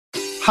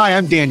Hi,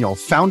 I'm Daniel,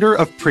 founder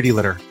of Pretty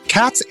Litter.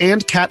 Cats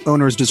and cat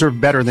owners deserve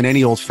better than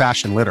any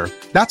old-fashioned litter.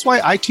 That's why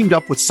I teamed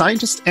up with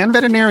scientists and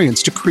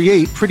veterinarians to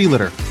create Pretty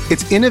Litter.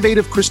 Its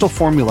innovative crystal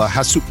formula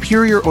has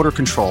superior odor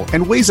control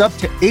and weighs up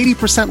to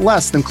 80%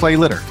 less than clay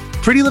litter.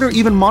 Pretty Litter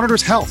even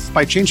monitors health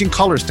by changing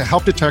colors to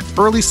help detect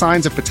early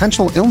signs of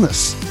potential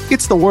illness.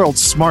 It's the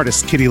world's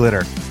smartest kitty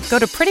litter. Go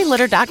to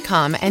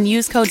prettylitter.com and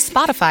use code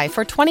SPOTIFY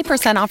for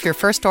 20% off your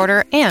first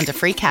order and a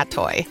free cat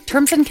toy.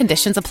 Terms and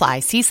conditions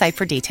apply. See site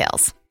for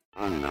details.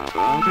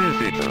 Another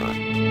visitor.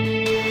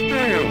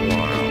 Stay a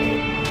while.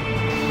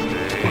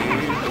 Stay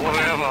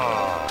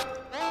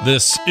forever.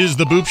 This is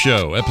The Boop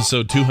Show,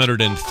 episode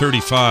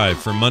 235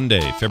 for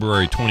Monday,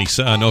 February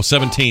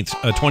 17th,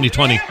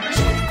 2020.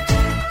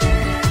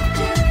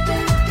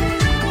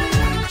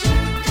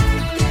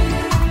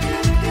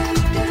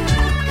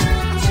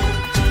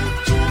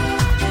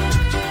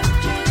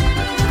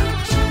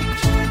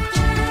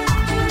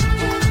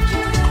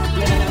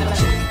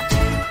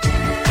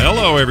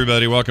 Hello,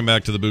 everybody. Welcome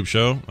back to The Boop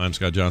Show. I'm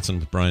Scott Johnson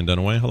with Brian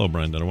Dunaway. Hello,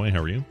 Brian Dunaway.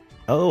 How are you?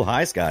 Oh,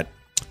 hi, Scott.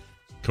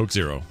 Coke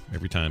Zero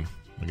every time.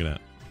 Look at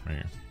that. Right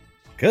here.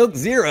 Coke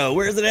Zero,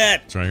 where's it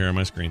at? It's right here on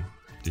my screen.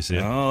 Do you see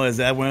it? Oh, is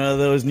that one of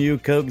those new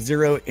Coke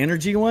Zero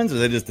energy ones, or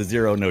is that just a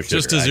zero no sugar?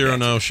 Just a zero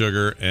no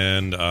sugar,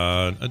 and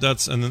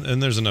that's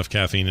and there's enough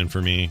caffeine in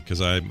for me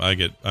because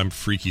I'm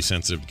freaky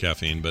sensitive to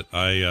caffeine, but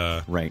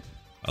I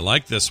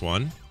like this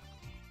one,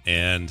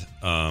 and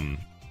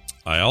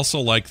I also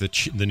like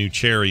the new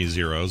cherry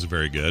zeros,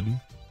 very good,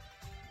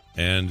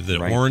 and the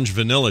orange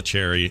vanilla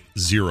cherry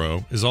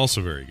zero is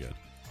also very good.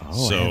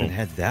 Oh, so, I haven't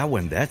had that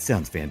one. That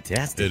sounds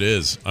fantastic. It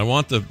is. I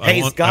want the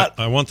Scott.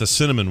 I want the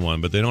cinnamon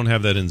one, but they don't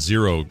have that in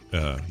zero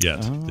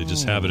yet. Oh, they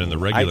just have it in the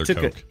regular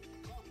Coke.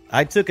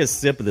 I took a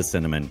sip of the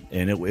cinnamon,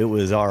 and it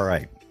was all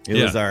right.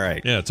 It was all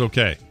right. Yeah, it's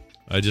okay.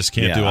 I just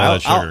can't do all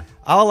that sugar.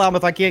 I'll allow them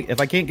if I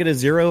can't get a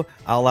zero.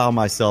 I'll allow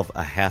myself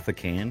a half a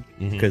can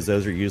because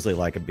those are usually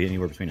like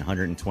anywhere between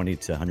 120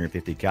 to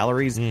 150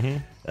 calories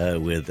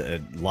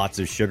with lots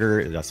of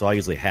sugar. So I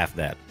usually half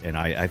that, and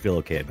I feel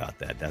okay about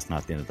that. That's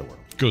not the end of the world.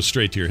 Go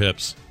straight to your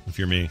hips if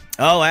you're me.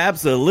 Oh,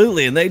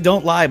 absolutely, and they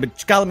don't lie. But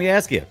Scott, let me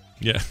ask you.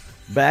 Yeah.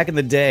 Back in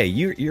the day,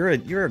 you're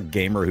a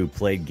gamer who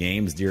played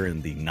games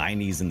during the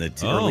 90s and the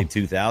early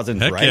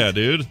 2000s, heck right? Yeah,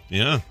 dude.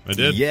 Yeah, I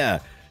did. Yeah.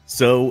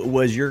 So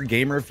was your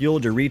gamer fuel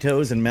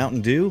Doritos and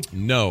Mountain Dew?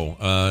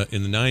 No.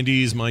 In the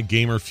 90s, my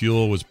gamer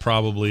fuel was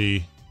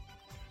probably...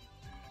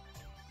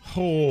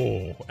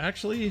 Okay,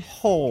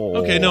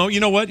 no,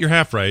 you know what? You're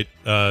half right.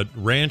 Cool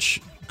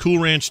Ranch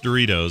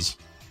Doritos,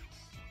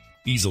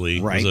 easily,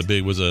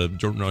 was a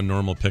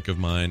normal pick of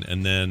mine.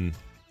 And then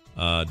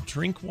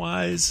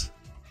drink-wise,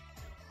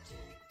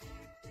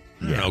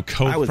 I don't know,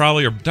 Coke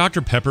probably, or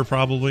Dr. Pepper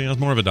probably. I was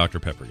more of a Dr.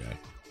 Pepper guy.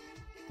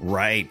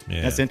 Right.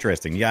 Yeah. That's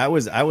interesting. Yeah, I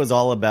was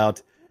all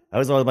about the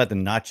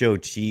nacho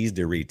cheese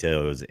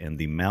Doritos and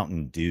the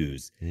Mountain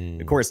Dews.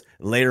 Of course,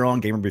 later on,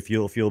 gamer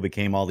fuel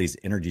became all these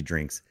energy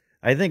drinks.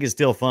 I think it's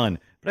still fun,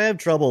 but I have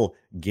trouble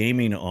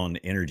gaming on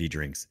energy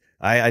drinks.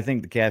 I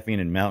think the caffeine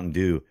in Mountain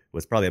Dew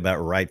was probably about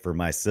right for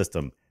my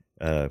system.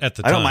 At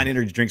the time. I don't mind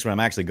energy drinks when I'm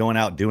actually going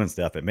out doing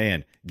stuff, but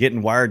man,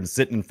 getting wired and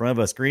sitting in front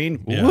of a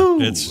screen,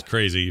 it's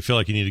crazy. You feel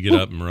like you need to get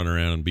up and run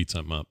around and beat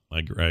something up. I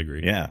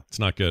agree. Yeah. It's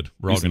not good.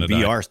 We're all going to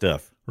die. VR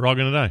stuff. We're all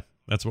going to die.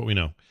 That's what we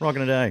know. We're all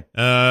going to die.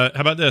 How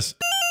about this?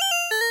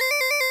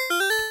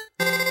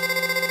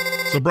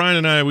 So Brian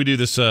and I, we do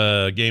this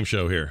game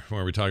show here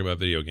where we talk about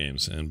video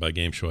games. And by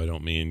game show, I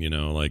don't mean,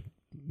 like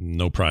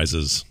no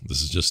prizes.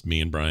 This is just me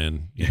and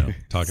Brian,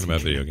 talking about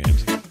video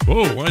games.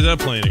 Whoa, why is that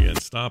playing again?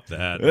 Stop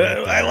that.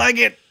 I like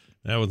it.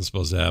 That wasn't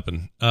supposed to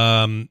happen.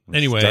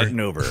 Anyway, starting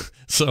over.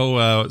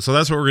 So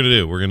that's what we're gonna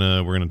do. We're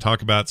gonna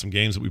talk about some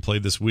games that we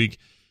played this week.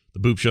 The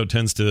Boop Show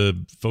tends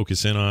to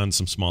focus in on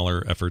some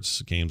smaller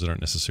efforts, games that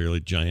aren't necessarily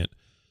giant,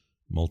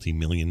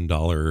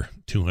 multi-million-dollar,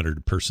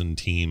 200-person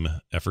team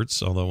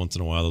efforts. Although once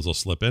in a while those will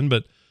slip in,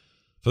 but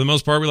for the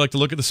most part, we like to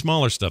look at the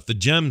smaller stuff, the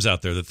gems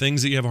out there, the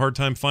things that you have a hard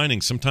time finding.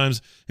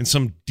 Sometimes in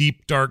some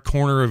deep, dark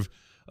corner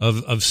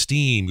of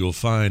Steam, you'll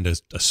find a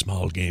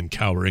small game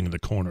cowering in the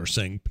corner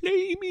saying,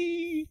 "Play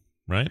me,"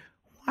 right?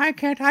 Why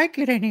can't I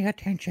get any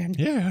attention?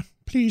 Yeah,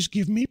 please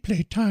give me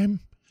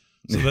playtime.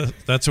 So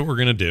that's what we're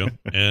going to do.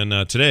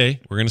 And today,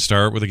 we're going to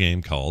start with a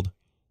game called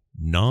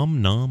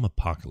Nom Nom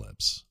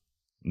Apocalypse.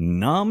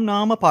 Nom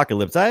Nom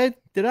Apocalypse.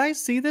 Did I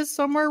see this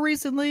somewhere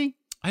recently?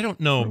 I don't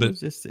know, but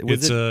was it's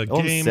it a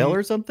on game. Sale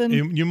or something?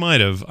 You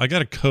might have. I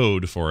got a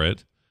code for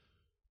it,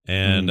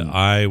 and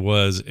I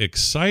was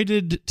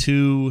excited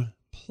to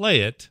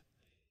play it.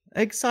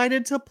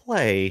 Excited to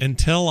play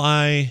until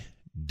I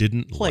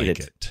didn't like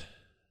it.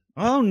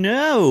 Oh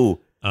no!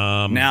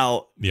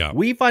 Now,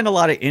 we find a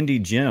lot of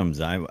indie gems.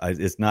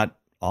 It's not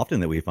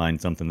often that we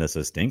find something that's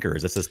a stinker.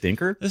 Is this a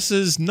stinker? This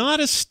is not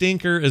a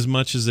stinker as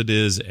much as it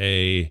is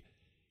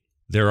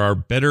there are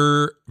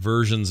better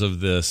versions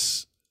of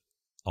this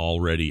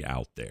already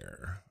out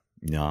there.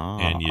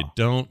 And you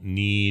don't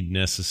need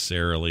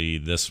necessarily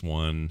this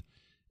one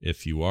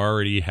if you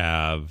already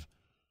have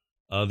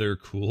other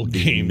cool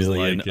games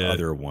million like it.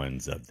 Other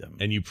ones of them.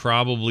 And you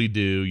probably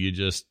do. You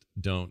just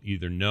don't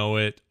either know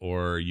it,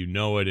 or you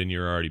know it and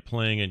you're already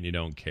playing it and you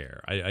don't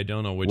care. I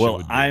don't know which it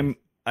would be.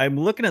 I'm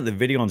looking at the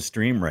video on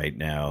stream right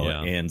now,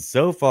 Yeah. and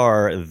so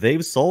far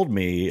they've sold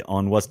me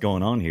on what's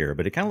going on here,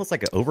 but it kind of looks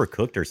like an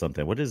Overcooked or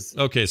something. What is?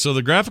 Okay, so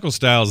the graphical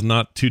style is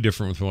not too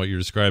different from what you're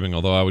describing,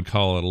 although I would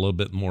call it a little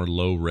bit more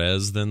low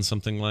res than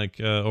something like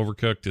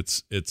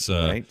Overcooked. It's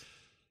Right.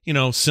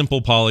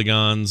 Simple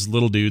polygons,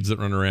 little dudes that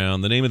run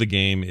around. The name of the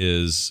game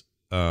is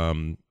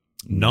Nom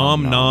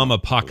Nom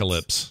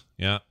Apocalypse.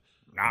 Yeah.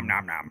 Nom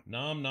nom nom.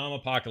 Nom Nom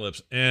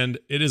Apocalypse. And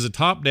it is a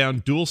top-down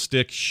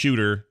dual-stick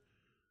shooter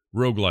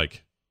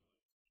roguelike.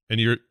 And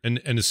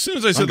as soon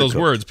as I said those Undercooked.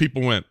 words,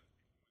 people went,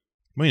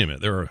 wait a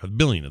minute, there are a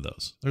billion of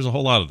those. There's a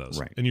whole lot of those.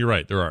 Right. And you're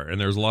right, there are. And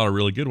there's a lot of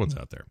really good ones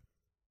out there.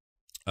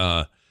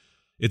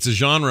 It's a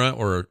genre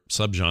or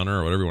subgenre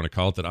or whatever you want to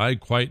call it that I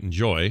quite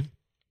enjoy.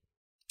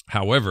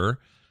 However,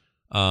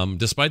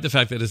 despite the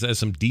fact that it has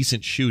some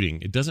decent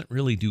shooting, it doesn't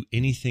really do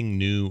anything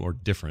new or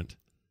different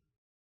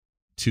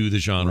to the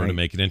genre to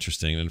make it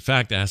interesting. And in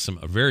fact, it has some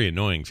very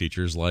annoying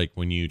features, like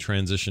when you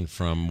transition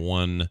from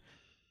one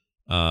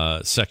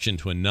section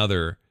to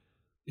another,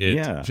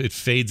 it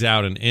fades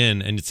out and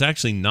in, and it's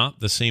actually not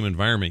the same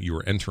environment you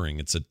were entering.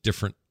 It's a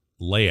different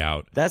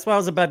layout. That's what I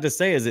was about to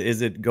say.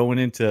 Is it going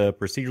into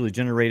procedurally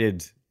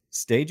generated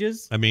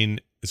stages? I mean,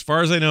 as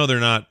far as I know, they're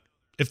not.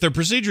 If they're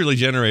procedurally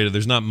generated,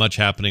 there's not much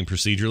happening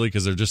procedurally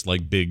because they're just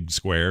like big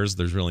squares.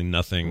 There's really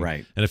nothing,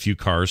 Right. And a few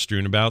cars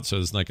strewn about, so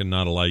it's like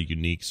not a lot of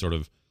unique sort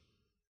of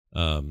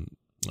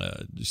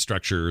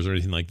structures or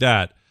anything like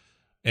that.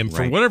 And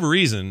for whatever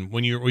reason,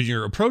 when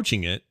you're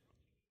approaching it,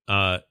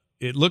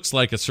 it looks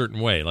like a certain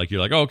way. Like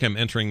you're like, oh, okay, I'm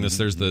entering this.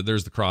 There's the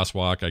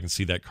crosswalk. I can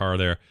see that car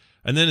there.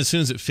 And then as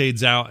soon as it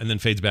fades out and then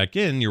fades back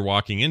in, you're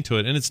walking into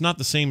it, and it's not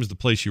the same as the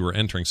place you were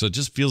entering. So it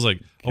just feels like,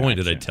 oh wait,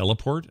 did I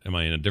teleport? Am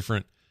I in a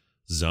different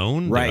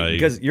zone? Right,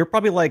 because you're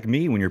probably like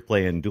me when you're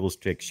playing dual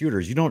stick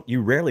shooters.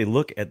 You rarely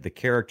look at the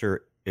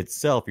character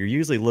itself. You're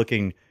usually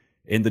looking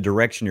in the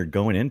direction you're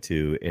going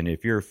into, and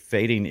if you're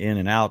fading in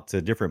and out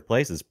to different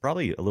places,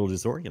 probably a little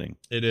disorienting.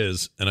 It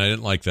is, and I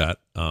didn't like that.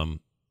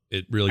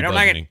 It really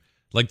bugged me.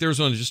 Like there was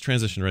one just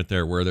transitioned right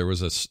there where there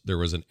was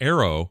an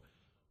arrow,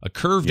 a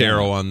curved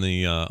arrow on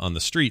the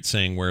street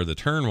saying where the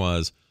turn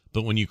was,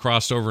 but when you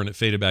crossed over and it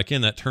faded back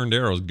in, that turned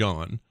arrow is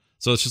gone.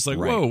 So it's just like,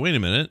 whoa, wait a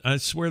minute. I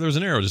swear there was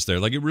an arrow just there.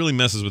 Like it really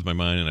messes with my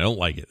mind, and I don't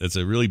like it. It's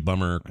a really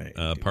bummer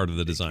part of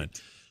the design.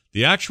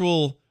 The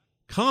actual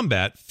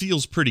combat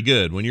feels pretty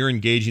good. When you're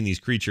engaging these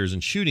creatures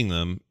and shooting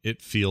them,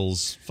 it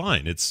feels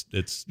fine. It's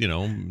it's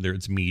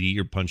meaty.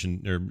 You're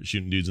punching or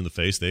shooting dudes in the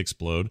face. They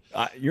explode.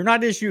 You're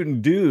not just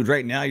shooting dudes.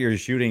 Right now you're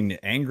shooting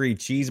angry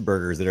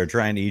cheeseburgers that are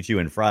trying to eat you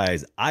in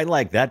fries. I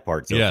like that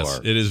part so far. Yes,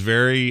 it is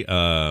very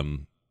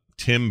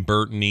Tim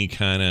Burton-y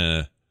kind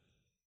of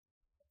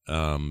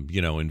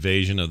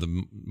invasion of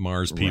the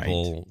Mars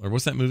people, or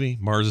what's that movie?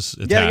 Mars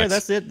Attacks. Yeah,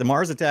 that's it. The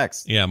Mars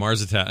Attacks. Yeah,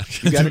 Mars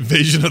Attacks.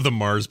 Invasion of the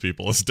Mars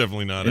people. It's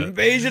definitely not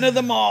Invasion of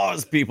the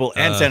Mars people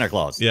and Santa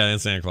Claus. Yeah,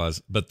 and Santa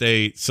Claus. But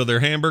they're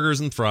hamburgers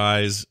and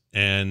fries,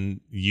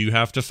 and you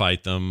have to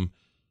fight them.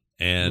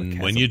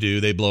 And when you do,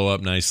 they blow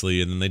up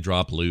nicely, and then they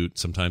drop loot.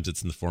 Sometimes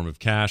it's in the form of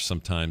cash.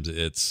 Sometimes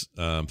it's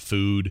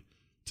food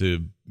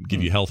to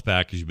give you health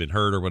back because you've been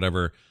hurt or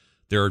whatever.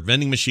 There are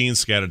vending machines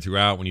scattered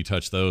throughout. When you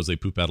touch those, they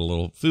poop out a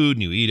little food,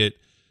 and you eat it,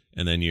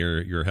 and then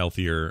you're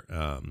healthier.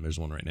 There's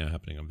one right now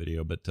happening on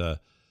video, but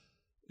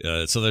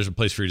so there's a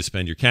place for you to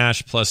spend your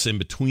cash. Plus, in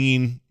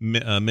between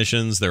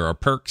missions, there are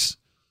perks.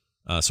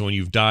 So when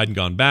you've died and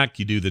gone back,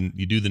 you do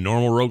the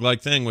normal roguelike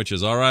thing, which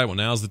is all right. Well,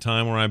 now's the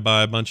time where I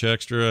buy a bunch of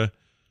extra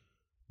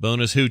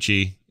bonus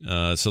hoochie,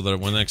 so that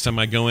when next time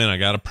I go in, I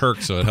got a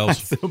perk, so it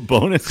helps. That's a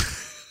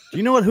bonus. Do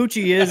you know what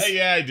hoochie is?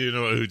 Yeah, I do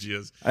know what hoochie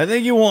is. I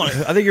think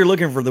you're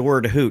looking for the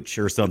word hooch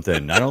or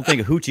something. I don't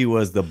think hoochie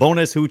was the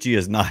bonus. Hoochie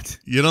is not.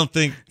 You don't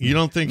think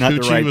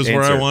hoochie was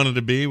where I wanted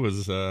to be?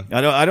 Was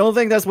I don't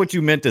think that's what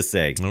you meant to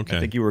say. Okay.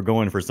 I think you were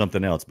going for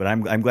something else, but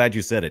I'm glad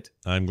you said it.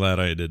 I'm glad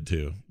I did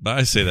too. But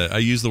I say that I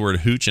use the word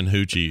hooch and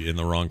hoochie in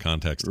the wrong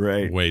context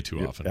way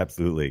too often.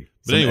 Absolutely.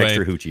 But Some anyway,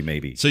 extra hoochie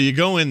maybe. So you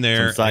go in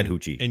there, some side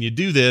hoochie, and you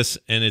do this,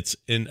 and it's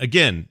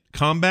again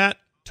combat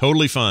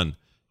totally fun,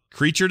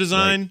 creature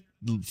design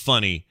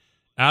funny.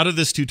 Out of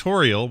this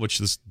tutorial, which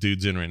this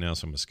dude's in right now,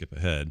 so I'm going to skip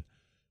ahead,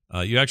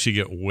 you actually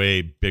get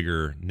way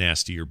bigger,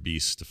 nastier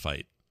beasts to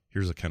fight.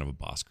 Here's a kind of a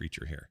boss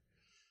creature here.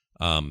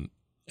 And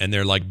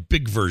they're like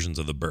big versions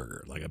of the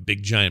burger, like a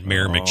big giant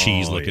Mayor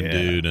McCheese-looking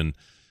dude.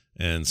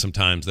 And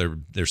sometimes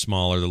they're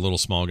smaller. The little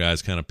small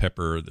guys kind of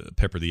pepper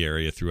the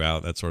area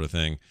throughout, that sort of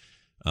thing.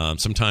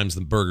 Sometimes the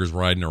burger's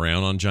riding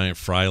around on giant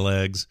fry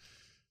legs.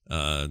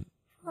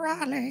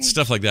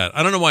 Stuff like that.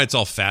 I don't know why it's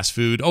all fast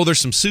food. Oh, there's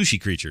some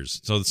sushi creatures,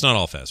 so it's not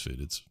all fast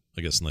food. It's,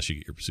 I guess, unless you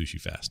get your sushi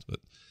fast. But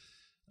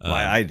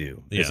why I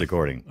do. It's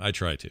according. I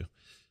try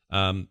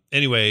to.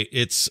 Anyway,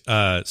 it's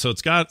so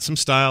it's got some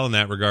style in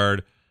that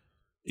regard.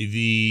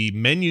 The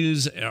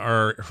menus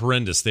are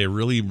horrendous. They're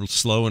really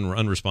slow and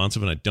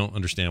unresponsive, and I don't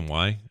understand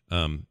why.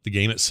 The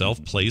game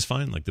itself plays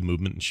fine. Like the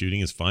movement and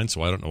shooting is fine,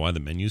 so I don't know why the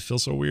menus feel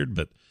so weird,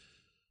 but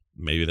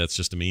maybe that's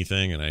just a me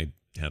thing, and I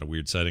had a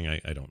weird setting. I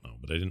don't know,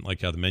 but I didn't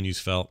like how the menus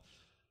felt.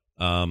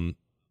 In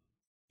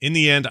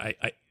the end,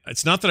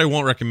 it's not that I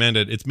won't recommend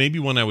it. It's maybe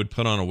one I would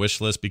put on a wish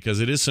list because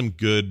it is some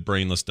good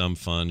brainless dumb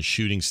fun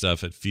shooting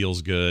stuff. It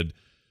feels good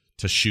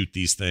to shoot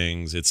these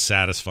things. It's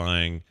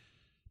satisfying.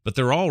 But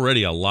there are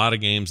already a lot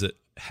of games that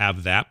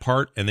have that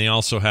part, and they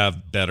also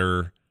have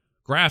better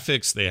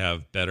graphics. They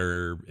have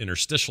better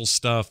interstitial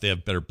stuff. They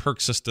have better perk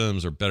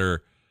systems or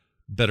better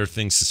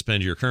things to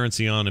spend your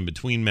currency on in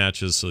between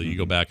matches so that you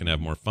go back and have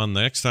more fun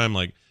the next time.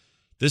 Like,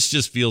 this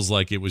just feels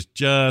like it was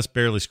just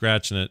barely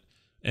scratching it.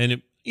 And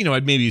it,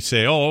 I'd maybe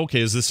say, oh, okay,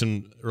 is this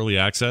in early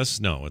access?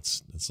 No,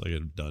 it's like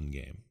a done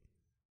game.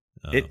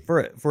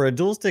 For a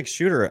dual stick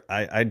shooter,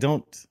 I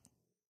don't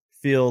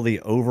feel the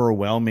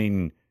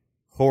overwhelming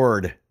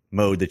horde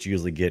mode that you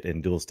usually get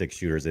in dual stick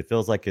shooters. It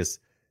feels like it's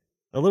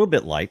a little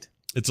bit light.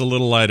 It's a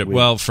little lighter.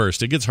 Well,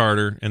 first, it gets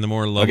harder, and the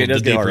more level, the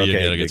deeper you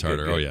get, it gets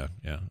harder. Good. Oh,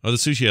 yeah. Oh, the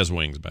sushi has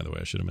wings, by the way.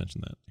 I should have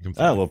mentioned that.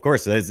 Oh, well, of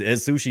course, as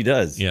sushi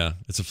does. Yeah,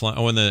 it's a fly.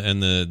 Oh, and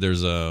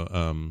there's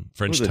a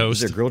French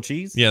toast. Is there grilled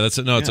cheese? Yeah, that's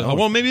it. No,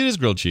 well, maybe it is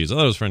grilled cheese. I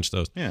thought it was French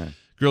toast. Yeah.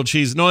 Grilled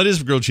cheese. No, it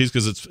is grilled cheese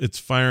because it's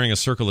firing a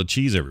circle of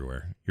cheese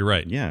everywhere. You're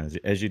right. Yeah,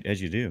 as you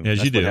do.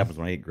 That's what happens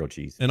when I eat grilled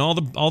cheese. And all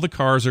the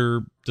cars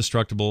are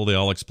destructible. They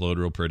all explode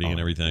real pretty and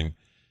everything.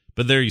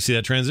 But there, you see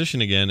that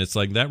transition again. It's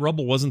like that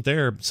rubble wasn't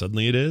there.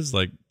 Suddenly it is.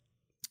 Like,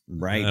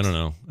 right. I don't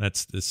know.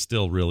 It's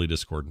still really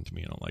discordant to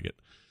me. I don't like it.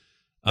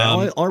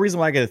 The only reason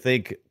why I got to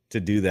think to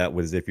do that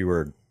was if you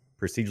were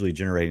procedurally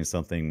generating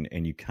something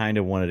and you kind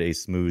of wanted a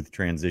smooth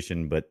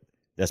transition, but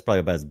that's probably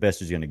about as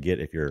best as you're going to get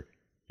if you're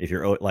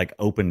like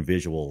open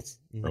visuals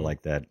or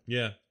like that.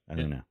 Yeah. I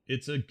don't know.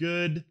 It's a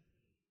good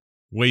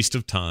waste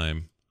of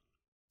time.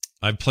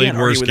 I've played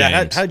worse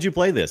games. How'd you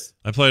play this?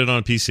 I played it on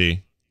a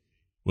PC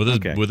with a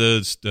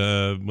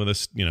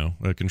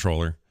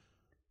controller.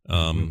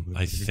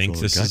 I think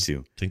this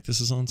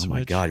is on Switch. Oh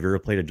my god, have you ever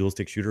played a dual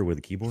stick shooter with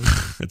a keyboard?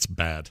 It's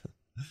bad.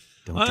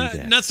 Don't do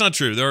that. That's not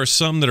true. There are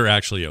some that are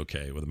actually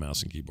okay with a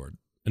mouse and keyboard.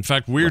 In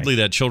fact, weirdly,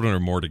 that Children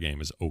of Morta game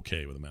is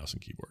okay with a mouse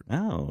and keyboard.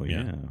 Oh,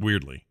 yeah.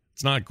 Weirdly.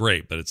 It's not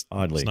great, but it's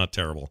not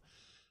terrible.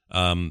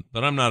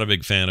 But I'm not a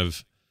big fan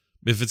of,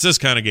 if it's this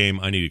kind of game,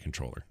 I need a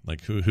controller.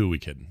 Like, who are we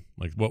kidding?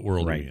 Like, what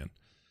world are we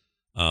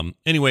in?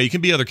 Anyway, you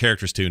can be other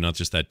characters too, not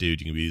just that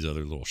dude. You can be these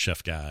other little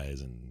chef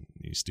guys and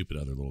these stupid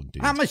other little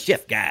dudes. I'm a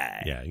chef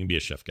guy. Yeah, you can be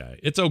a chef guy.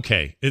 It's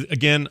okay.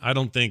 Again, I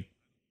don't think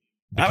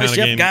I'm a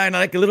chef guy and I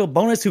like a little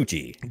bonus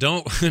hoochie.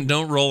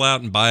 Don't roll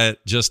out and buy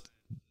it. Just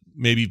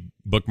maybe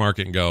bookmark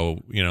it and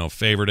go,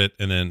 favorite it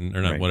and then,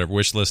 or not, whatever,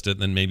 wish list it.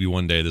 And then maybe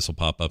one day this will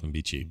pop up and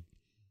be cheap.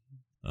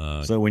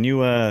 So when you,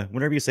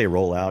 whenever you say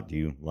roll out, do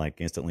you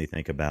like instantly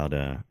think about,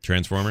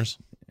 Transformers?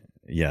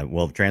 Yeah.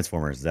 Well,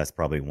 Transformers, that's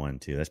probably one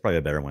too. That's probably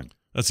a better one.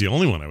 That's the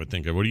only one I would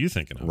think of. What are you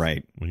thinking of?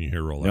 Right. When you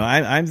hear roll out? No,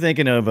 I'm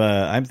thinking of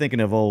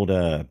old,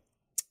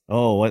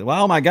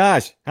 oh my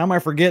gosh. How am I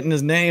forgetting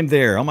his name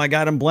there? Oh my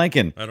God, I'm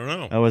blanking. I don't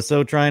know. I was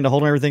so trying to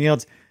hold on everything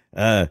else.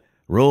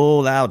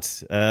 Roll out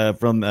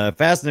from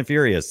Fast and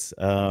Furious.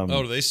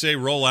 Do they say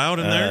roll out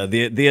in there?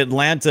 The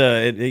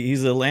Atlanta.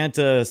 He's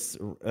Atlanta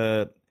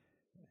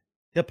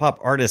hip hop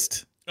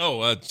artist.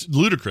 Oh,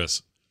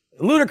 Ludacris.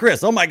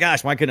 Ludacris. Oh my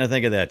gosh, why couldn't I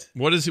think of that?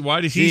 What is he? Why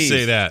did he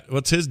say that?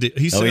 What's his?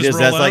 He says he just,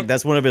 roll out?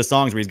 That's one of his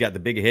songs where he's got the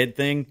big head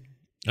thing.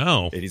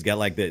 Oh, and he's got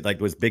like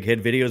those big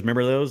head videos.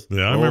 Remember those?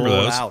 Yeah, I remember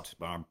those. Out.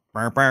 I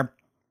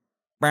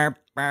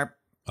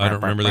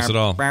don't remember this at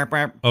all.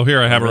 Oh,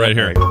 here I have it right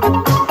here.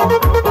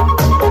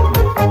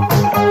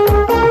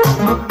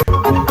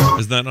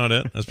 Is that not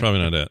it? That's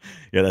probably not it.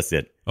 Yeah, that's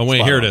it. Oh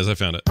wait, here it is. I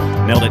found it.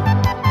 Nailed it.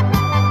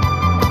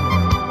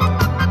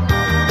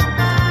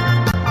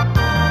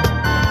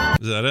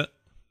 Is that it?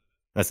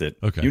 That's it.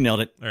 Okay. You nailed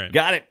it. All right.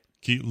 Got it.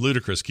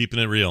 Ludacris, keeping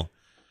it real.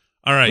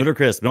 All right.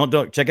 Ludacris.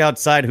 Don't check out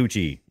Side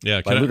Hoochie.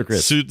 Yeah, by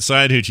Ludacris.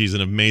 Side Hoochie is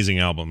an amazing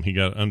album.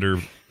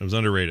 It was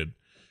underrated.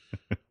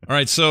 All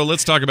right, so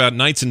let's talk about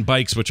Knights and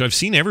Bikes, which I've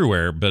seen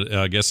everywhere, but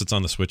I guess it's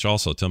on the Switch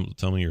also.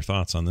 Tell me your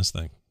thoughts on this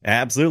thing.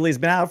 Absolutely. It's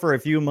been out for a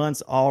few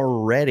months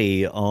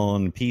already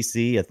on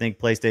PC, I think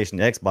PlayStation,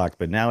 Xbox,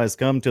 but now it's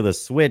come to the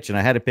Switch, and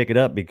I had to pick it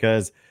up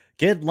because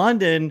Kid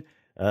London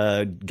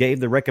gave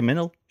the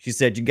recommendal. She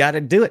said, you got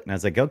to do it. And I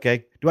was like,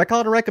 okay. Do I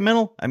call it a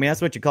recommendal? I mean,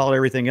 that's what you call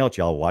everything else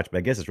y'all watch, but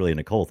I guess it's really a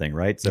Nicole thing,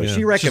 right? So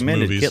she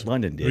recommended, Kit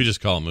London did. We just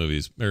call it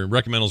movies. Or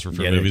recommendals for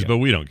movies, but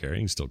we don't care.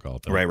 You can still call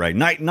it that. Right.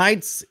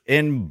 Knights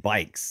and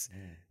Bikes.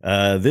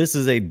 This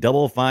is a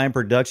Double Fine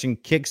production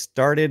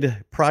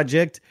kick-started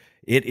project.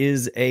 It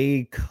is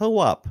a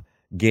co-op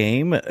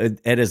game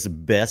at its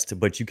best,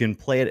 but you can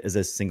play it as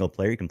a single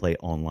player. You can play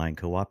online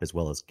co-op as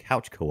well as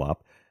couch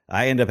co-op.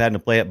 I ended up having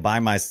to play it by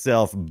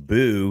myself.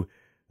 Boo.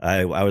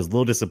 I was a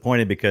little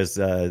disappointed because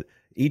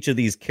each of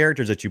these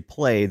characters that you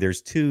play, there's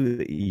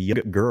two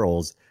young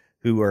girls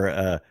who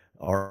are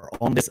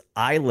on this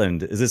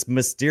island, is this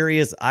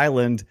mysterious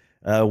island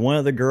one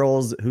of the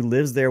girls who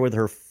lives there with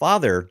her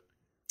father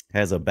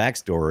has a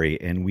backstory,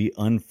 and we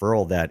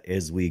unfurl that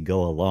as we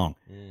go along.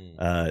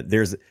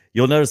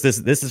 You'll notice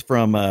this is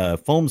from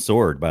Foam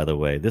Sword, by the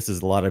way. This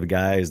is a lot of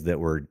guys that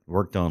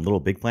worked on Little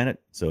Big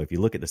Planet. So if you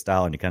look at the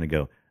style and you kind of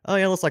go, oh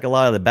yeah, it looks like a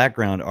lot of the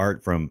background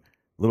art from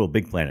Little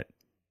Big Planet.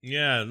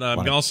 Yeah.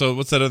 Also,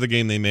 what's that other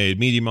game they made?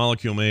 Media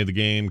Molecule made the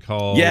game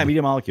called. Yeah,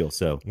 Media Molecule.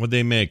 So what'd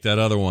they make? That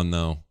other one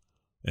though,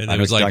 and it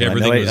was like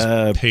everything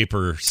was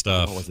paper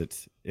stuff. What was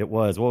it? It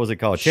was, what was it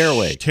called?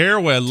 Tearaway.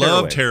 Tearaway. I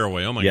love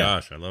Tearaway. Oh my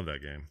gosh, I love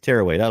that game.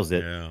 Tearaway. That was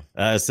it.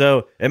 Yeah.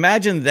 So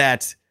imagine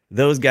that.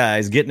 Those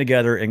guys getting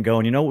together and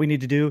going, you know what we need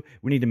to do?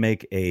 We need to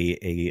make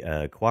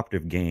a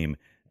cooperative game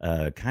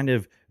kind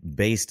of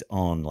based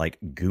on like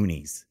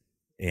Goonies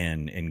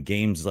and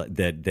games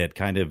that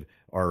kind of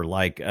are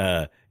like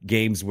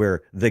games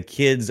where the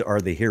kids are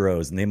the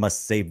heroes and they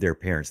must save their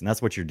parents. And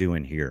that's what you're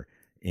doing here.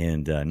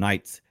 And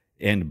Knights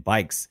and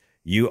Bikes,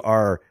 you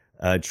are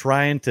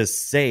trying to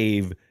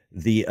save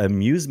the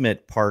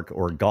amusement park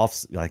or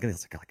golf. I think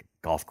it's like a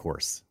golf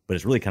course, but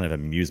it's really kind of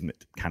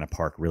amusement kind of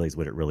park, really is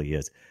what it really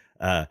is.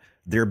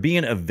 They're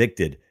being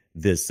evicted,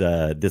 this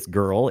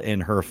girl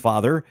and her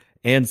father.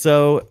 And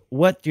so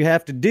what you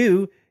have to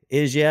do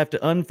is you have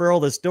to unfurl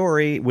the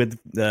story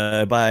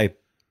by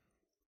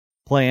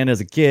playing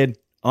as a kid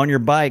on your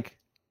bike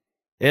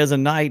as a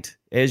knight,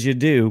 as you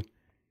do.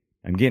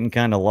 I'm getting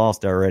kind of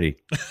lost already.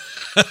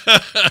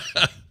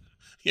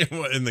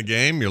 In the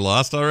game, you're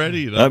lost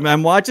already. You know?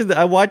 I'm watching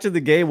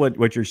the game.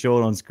 What you're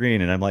showing on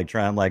screen, and I'm like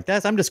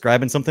I'm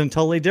describing something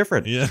totally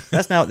different. Yeah,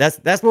 that's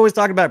what we was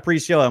talking about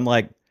pre-show. I'm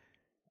like,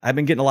 I've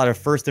been getting a lot of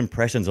first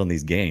impressions on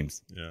these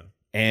games. Yeah,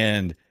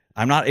 and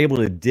I'm not able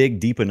to dig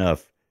deep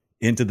enough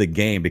into the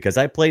game because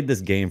I played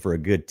this game for a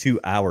good 2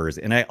 hours,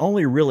 and I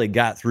only really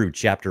got through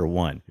chapter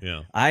 1.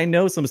 Yeah, I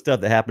know some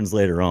stuff that happens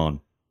later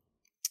on.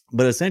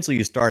 But essentially,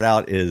 you start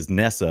out as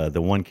Nessa,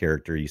 the one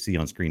character you see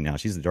on screen now.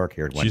 She's the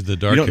dark-haired one. She's the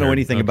dark-haired. You don't know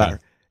anything about her.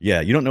 Yeah,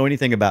 you don't know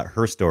anything about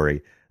her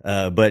story.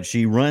 But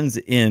she runs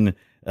in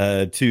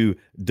to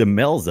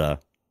Demelza,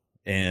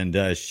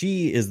 and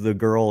she is the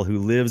girl who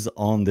lives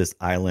on this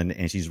island,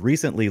 and she's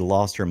recently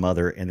lost her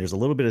mother. And there's a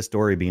little bit of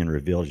story being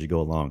revealed as you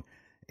go along.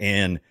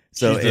 And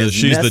so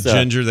she's the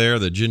ginger there,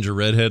 the ginger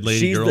redhead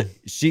lady girl.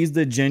 She's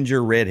the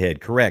ginger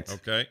redhead, correct?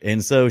 Okay.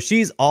 And so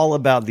she's all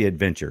about the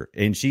adventure,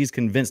 and she's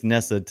convinced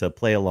Nessa to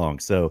play along.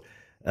 So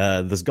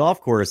this golf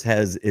course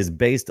is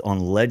based on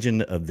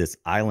legend of this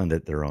island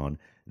that they're on.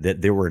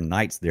 That there were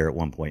knights there at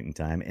one point in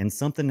time, and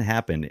something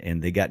happened,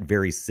 and they got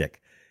very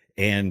sick.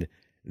 And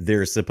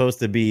there's supposed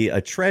to be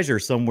a treasure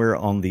somewhere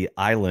on the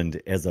island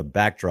as a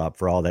backdrop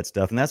for all that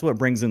stuff, and that's what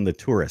brings in the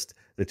tourists.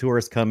 The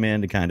tourists come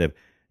in to kind of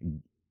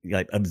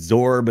like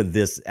absorb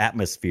this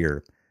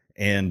atmosphere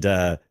and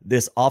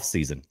this off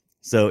season.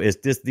 So it's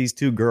just these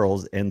two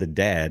girls and the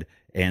dad,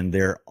 and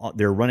they're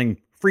running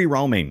free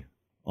roaming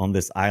on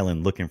this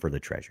island looking for the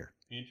treasure.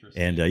 Interesting.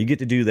 And you get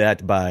to do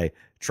that by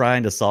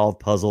trying to solve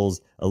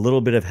puzzles, a little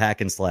bit of hack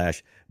and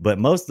slash, but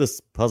most of the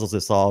puzzles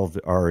that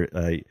solved are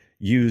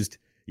you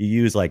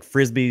use like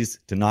frisbees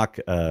to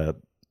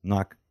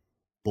knock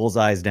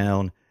bullseyes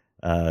down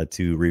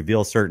to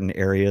reveal certain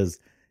areas.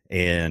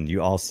 And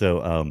you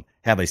also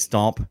have a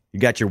stomp. You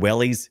got your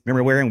wellies.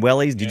 Remember wearing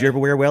wellies? Did you ever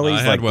wear wellies?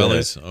 I had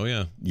wellies. Oh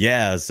yeah.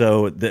 Yeah.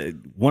 So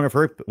one of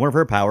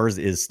her powers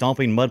is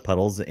stomping mud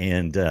puddles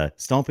and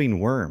stomping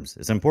worms.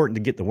 It's important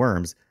to get the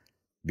worms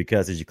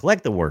because as you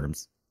collect the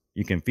worms,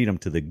 you can feed them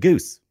to the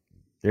goose.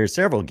 There's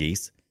several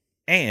geese,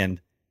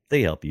 and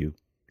they help you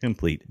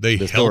complete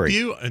the story. They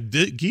help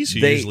you? Geese are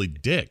usually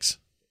dicks.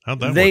 How'd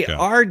that they work out?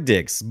 are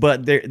dicks,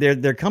 but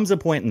there comes a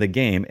point in the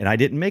game, and I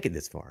didn't make it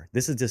this far.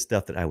 This is just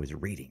stuff that I was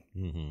reading,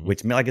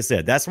 which, like I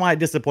said, that's why it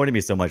disappointed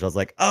me so much. I was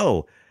like,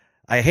 oh,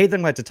 I hate that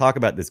I'm going to talk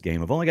about this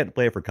game. I've only got to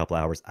play it for a couple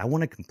hours. I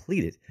want to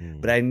complete it,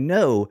 but I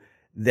know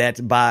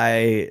that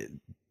by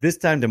this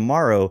time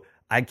tomorrow,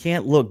 I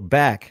can't look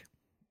back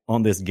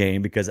on this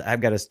game because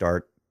I've got to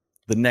start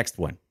the next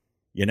one,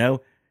 you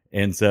know?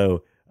 And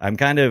so I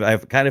kind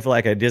of feel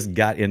like I just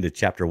got into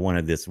chapter 1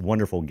 of this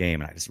wonderful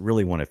game, and I just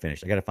really want to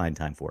finish. I got to find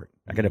time for it.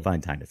 I got to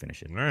find time to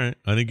finish it. All right,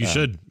 I think you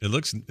should. It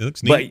looks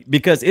neat. But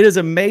because it is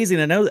amazing.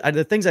 I know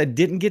the things I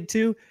didn't get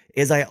to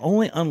is I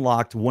only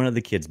unlocked one of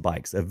the kids'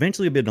 bikes.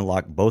 Eventually, I've been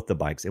unlock both the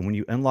bikes, and when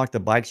you unlock the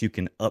bikes, you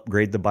can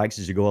upgrade the bikes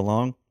as you go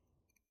along.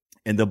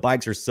 And the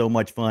bikes are so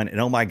much fun.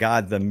 And oh my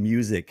God, the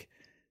music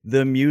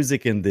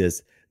in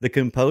this. The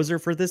composer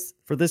for this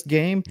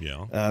game.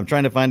 Yeah, I'm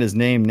trying to find his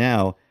name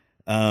now.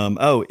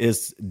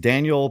 Is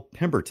Daniel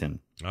Pemberton.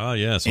 Oh,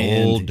 yes.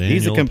 Old Daniel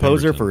He's a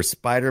composer Pemberton. For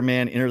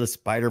Spider-Man, Enter the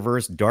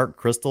Spider-Verse, Dark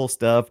Crystal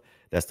stuff.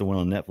 That's the one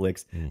on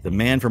Netflix. The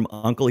man from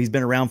U.N.C.L.E. He's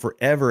been around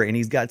forever, and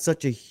he's got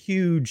such a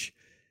huge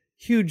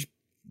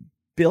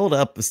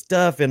build-up of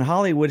stuff in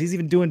Hollywood. He's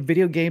even doing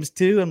video games,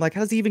 too. I'm like,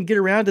 how does he even get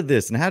around to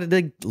this? And how did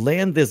they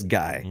land this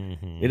guy?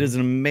 It is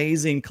an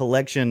amazing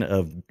collection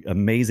of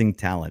amazing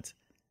talent.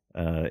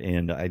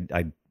 And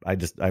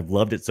I've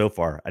loved it so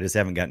far. I just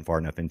haven't gotten far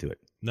enough into it.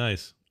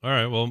 Nice. All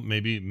right. Well,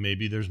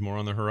 maybe there's more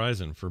on the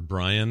horizon for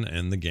Brian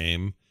and the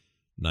game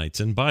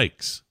Knights and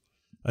Bikes.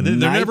 They're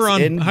never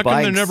on. How come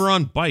they're bikes. never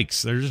on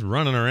bikes? They're just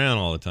running around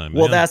all the time.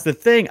 Well, man. that's the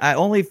thing. I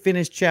only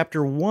finished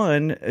chapter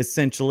 1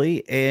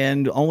 essentially,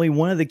 and only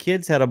one of the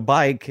kids had a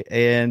bike,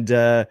 and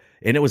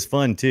it was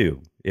fun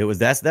too.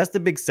 That's the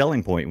big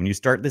selling point. When you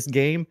start this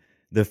game,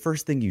 the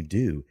first thing you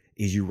do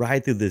is you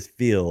ride through this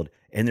field,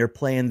 and they're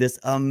playing this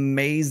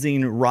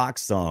amazing rock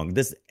song,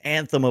 this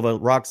anthem of a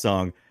rock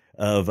song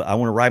of "I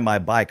want to ride my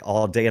bike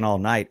all day and all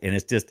night," and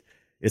it's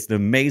an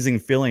amazing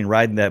feeling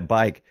riding that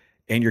bike.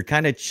 And you're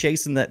kind of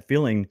chasing that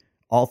feeling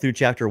all through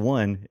chapter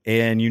 1,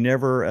 and you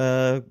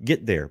never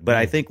get there. But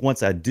I think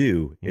once I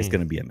do, it's going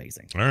to be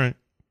amazing. All right.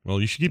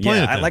 Well, you should keep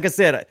playing it then. Like I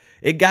said,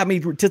 it got me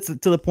to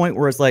the point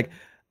where it's like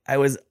I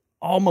was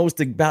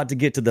almost about to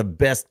get to the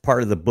best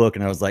part of the book,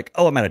 and I was like,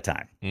 oh, I'm out of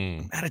time.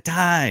 I'm out of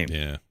time.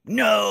 Yeah.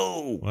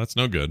 No. Well, that's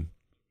no good.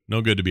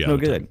 No good to be out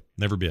of time.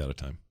 Never be out of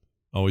time.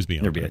 Always be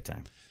on Never time. be out of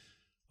time.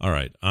 All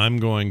right. I'm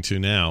going to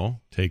now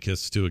take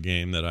us to a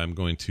game that I'm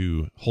going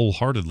to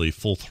wholeheartedly,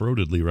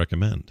 full-throatedly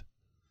recommend.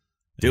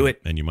 Do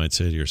it. And you might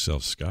say to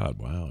yourself, Scott,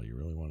 wow, you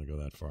really want to go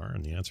that far?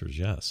 And the answer is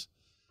yes.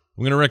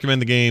 I'm going to recommend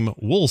the game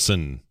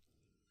Wolcen.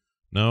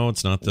 No,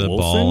 it's not the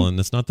ball, and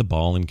it's not the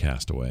ball in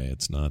Castaway.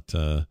 It's not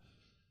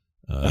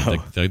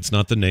it's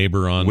not the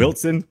neighbor on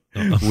Wilson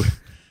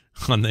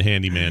on the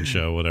Handyman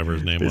show, whatever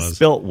his name was.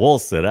 Spelt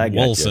Wolcen. I got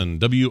Wolcen,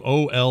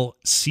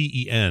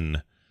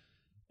 Wolcen.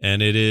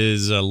 And it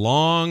is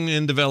long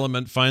in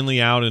development,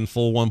 finally out in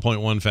full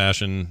 1.1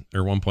 fashion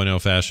or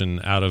 1.0 fashion,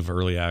 out of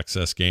early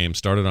access game.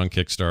 Started on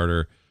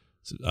Kickstarter,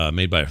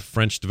 made by a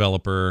French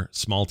developer,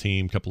 small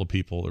team, couple of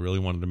people that really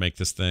wanted to make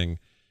this thing.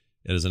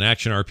 It is an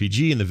action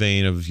RPG in the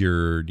vein of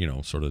your,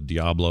 sort of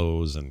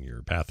Diablos and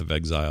your Path of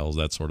Exiles,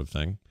 that sort of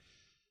thing.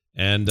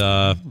 And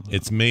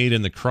it's made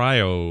in the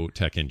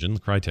Crytek engine.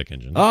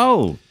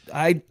 Oh,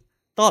 I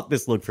thought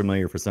this looked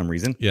familiar for some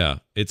reason. Yeah,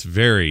 it's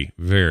very,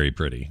 very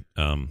pretty.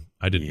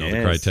 I didn't know the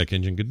Crytek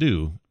engine could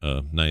do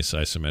a nice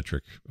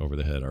isometric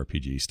over-the-head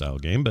RPG style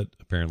game, but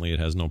apparently it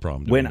has no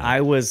problem doing that.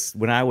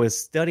 When I was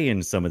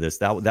studying some of this,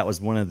 that was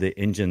one of the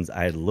engines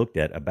I had looked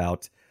at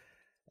about.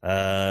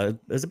 It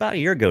was about a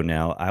year ago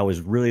now. I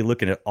was really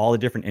looking at all the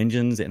different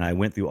engines, and I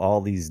went through all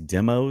these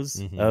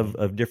demos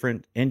of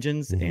different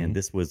engines, and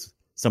this was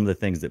some of the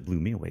things that blew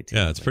me away too.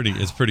 Yeah, it's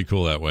pretty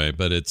cool that way,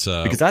 but it's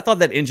because I thought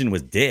that engine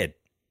was dead.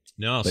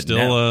 No,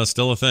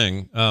 still a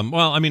thing.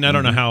 Well, I mean, I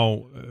don't know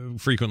how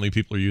frequently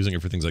people are using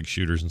it for things like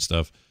shooters and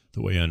stuff,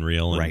 the way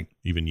Unreal and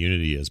even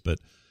Unity is. But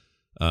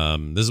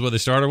this is what they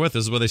started with.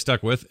 This is what they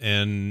stuck with,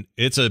 and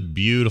it's a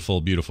beautiful,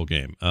 beautiful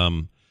game.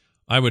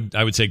 I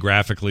would say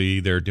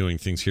graphically, they're doing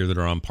things here that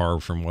are on par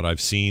from what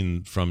I've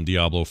seen from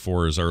Diablo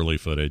 4's early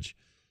footage.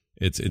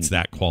 It's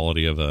that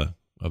quality of the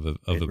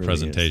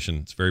presentation.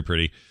 It's very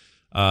pretty.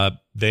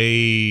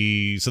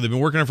 They've been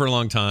working on it for a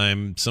long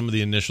time. Some of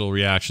the initial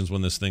reactions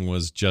when this thing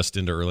was just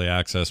into early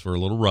access were a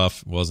little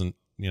rough. It wasn't,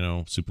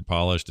 super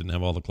polished, didn't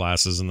have all the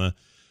classes and the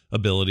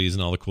abilities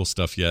and all the cool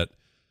stuff yet.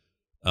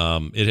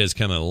 It has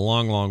come a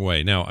long, long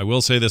way. Now, I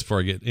will say this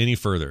before I get any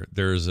further.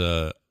 There's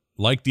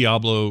like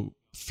Diablo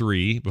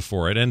 3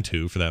 before it, and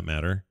 2 for that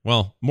matter.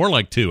 Well, more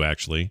like 2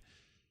 actually.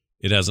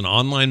 It has an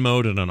online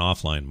mode and an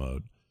offline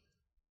mode.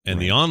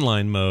 And the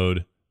online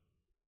mode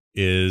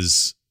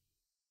is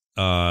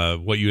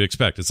what you'd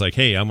expect. It's like,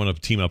 hey, I'm going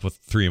to team up with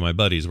 3 of my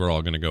buddies. We're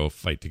all going to go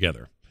fight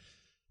together.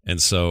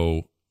 And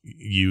so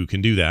you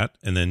can do that,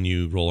 and then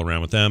you roll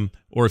around with them.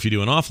 Or if you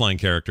do an offline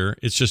character,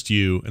 it's just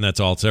you, and that's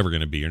all it's ever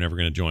going to be. You're never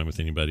going to join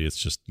with anybody. It's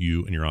just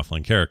you and your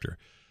offline character.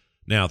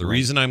 Now, the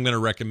reason I'm going to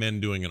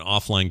recommend doing an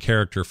offline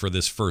character for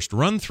this first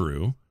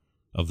run-through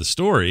of the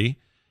story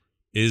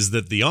is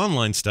that the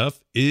online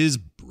stuff is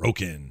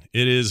broken.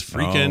 It is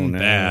freaking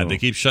bad. They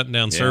keep shutting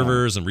down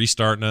servers and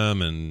restarting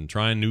them and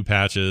trying new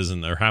patches,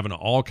 and they're having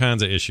all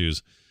kinds of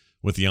issues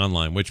with the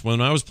online, which when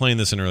I was playing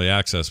this in early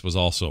access was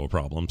also a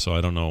problem. So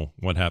I don't know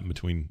what happened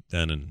between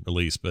then and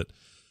release, but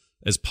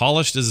as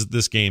polished as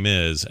this game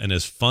is and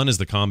as fun as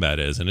the combat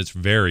is, and it's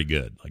very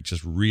good, like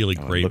just really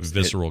great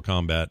visceral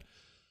combat.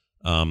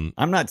 I'm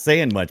not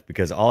saying much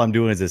because all I'm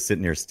doing is just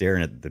sitting there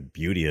staring at the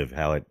beauty of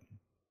how it's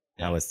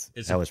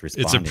responding.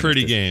 It's a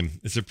pretty game.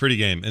 It's a pretty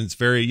game, and it's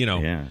very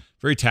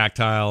very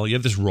tactile. You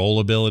have this roll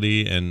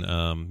ability,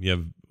 and you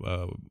have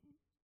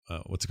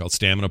what's it called,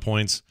 stamina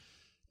points,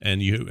 and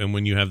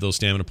when you have those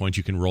stamina points,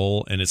 you can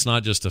roll, and it's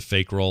not just a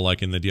fake roll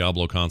like in the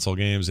Diablo console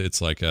games.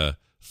 It's like a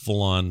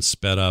full on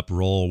sped up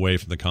roll away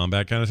from the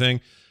combat kind of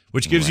thing,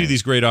 which gives you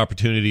these great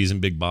opportunities in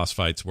big boss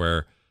fights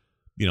where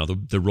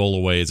the roll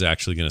away is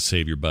actually going to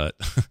save your butt.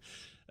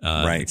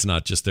 It's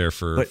not just there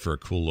for a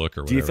cool look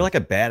or whatever. Do you feel like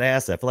a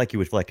badass? I feel like you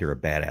would feel like you're a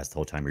badass the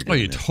whole time you're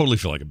doing you this. Totally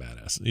feel like a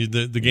badass.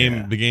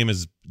 The game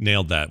has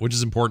nailed that, which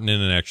is important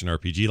in an action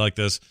RPG like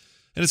this.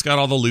 And it's got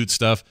all the loot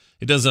stuff.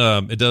 It does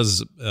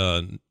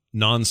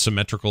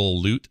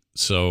non-symmetrical loot.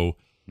 So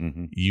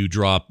you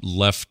drop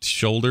left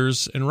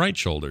shoulders and right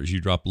shoulders.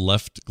 You drop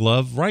left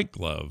glove, right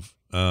glove.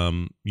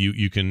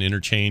 You can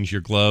interchange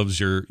your gloves,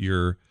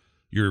 your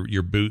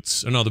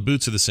boots. Oh, no, the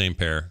boots are the same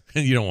pair.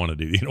 You don't want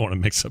to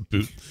mix up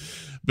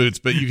boots,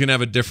 but you can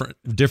have a different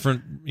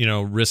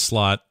wrist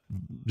slot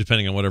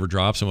depending on whatever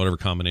drops and whatever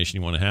combination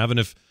you want to have. And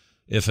if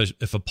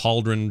a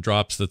pauldron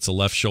drops that's a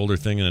left shoulder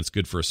thing and it's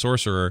good for a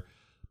sorcerer,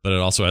 but it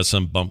also has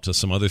some bump to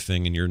some other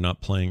thing and you're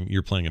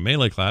playing a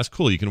melee class,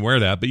 cool, you can wear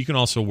that. But you can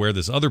also wear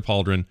this other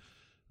pauldron,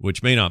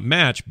 which may not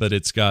match, but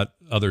it's got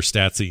other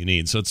stats that you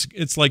need. So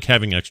it's like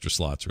having extra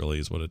slots, really,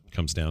 is what it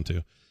comes down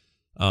to.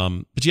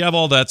 But you have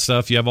all that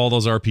stuff. You have all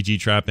those RPG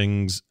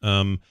trappings.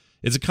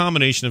 It's a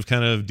combination of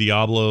kind of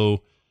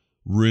Diablo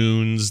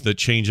runes that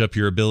change up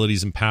your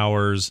abilities and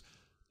powers,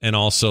 and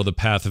also the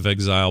Path of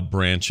Exile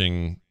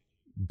branching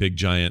big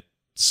giant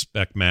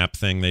spec map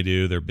thing they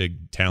do, their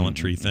big talent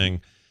tree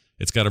thing.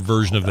 It's got a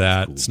version of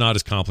that. Cool. It's not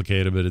as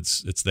complicated, but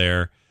it's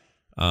there.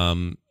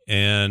 And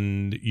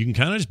you can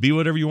kind of just be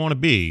whatever you want to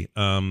be.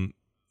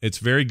 It's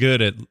very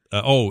good at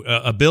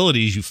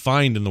abilities you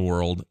find in the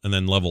world and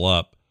then level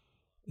up.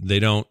 They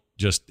don't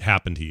just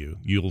happen to you.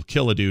 You'll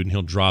kill a dude and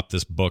he'll drop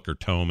this book or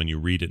tome and you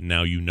read it and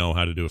now you know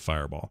how to do a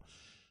fireball.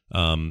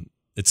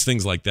 It's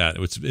things like that.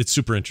 It's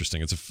super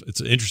interesting. It's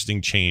an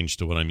interesting change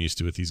to what I'm used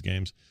to with these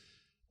games.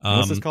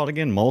 What's this called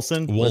again?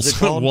 Molson?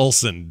 Wolcen.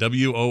 WOLCEN.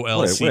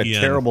 What a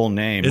terrible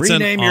name.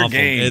 Rename your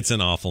game. It's an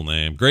awful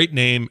name. Great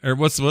name. Or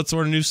what's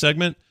our new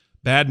segment?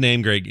 Bad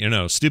name, great.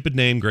 Stupid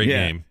name, great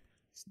game.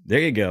 There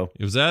you go.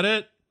 Was that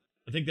it?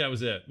 I think that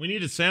was it. We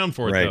need a sound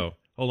for it though.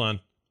 Hold on.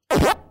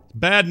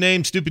 Bad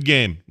name, stupid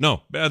game.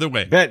 No, other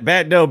way. Bad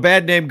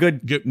name,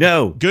 good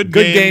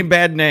game,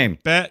 bad name.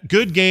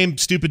 Good game,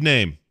 stupid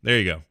name. There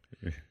you go.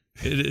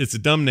 It's a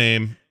dumb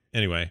name.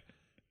 Anyway.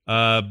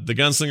 The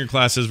Gunslinger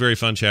class is very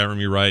fun, chat room.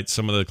 You're right.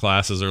 Some of the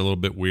classes are a little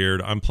bit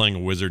weird. I'm playing a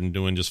wizard and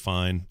doing just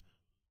fine.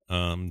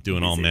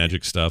 Doing all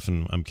magic stuff,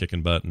 and I'm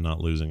kicking butt and not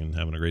losing and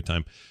having a great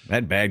time.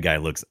 That bad guy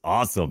looks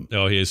awesome.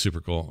 Oh, he is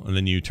super cool. And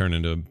then you turn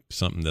into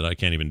something that I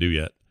can't even do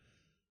yet.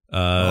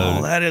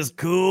 That is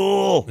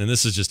cool. And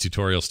this is just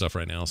tutorial stuff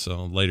right now.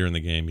 So later in the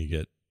game, you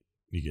get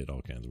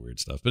all kinds of weird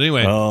stuff. But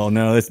anyway. Oh,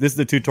 no. This is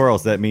the tutorial.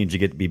 So that means you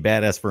get to be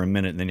badass for a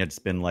minute, and then you have to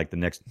spend like the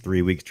next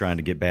 3 weeks trying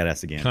to get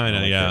badass again. Kind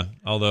of, yeah.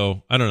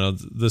 Although, I don't know.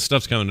 The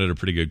stuff's coming at a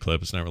pretty good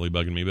clip. It's not really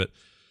bugging me. But,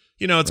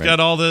 it's got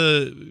all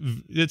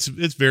the... It's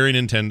very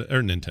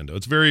Nintendo.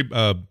 It's very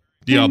Diablo.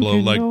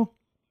 Nintendo. Like,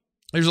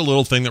 there's a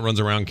little thing that runs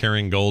around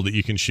carrying gold that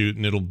you can shoot,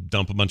 and it'll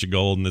dump a bunch of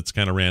gold, and it's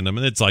kind of random.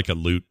 And it's like a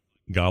loot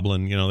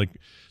goblin.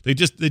 They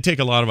take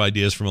a lot of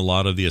ideas from a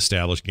lot of the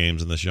established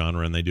games in this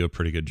genre, and they do a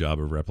pretty good job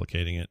of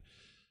replicating it.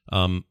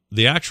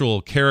 The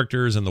actual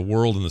characters and the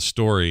world and the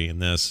story in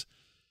this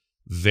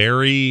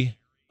very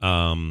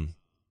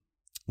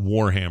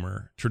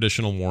Warhammer,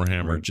 traditional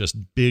Warhammer, Right.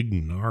 just big,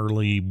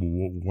 gnarly,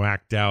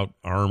 whacked out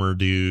armor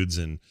dudes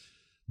and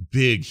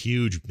big,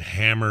 huge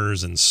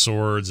hammers and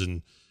swords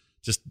and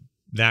just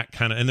that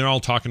kind of, and they're all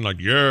talking like,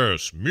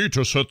 yes, meet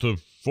us at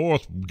the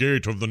fourth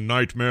gate of the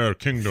Nightmare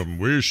Kingdom.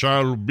 We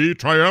shall be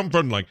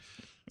triumphant. Like,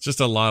 it's just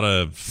a lot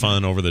of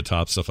fun, over the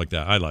top stuff like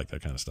that. I like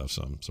that kind of stuff,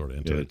 so I'm sort of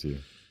into it too.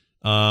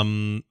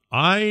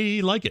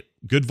 I like it.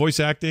 Good voice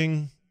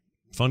acting,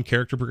 fun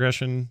character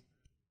progression.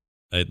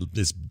 It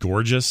is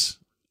gorgeous,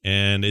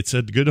 and it's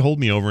a good hold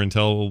me over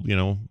until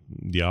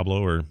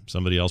Diablo or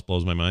somebody else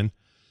blows my mind.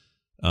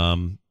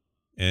 And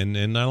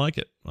I like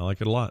it. I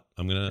like it a lot.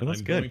 I'm going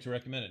to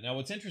recommend it. Now,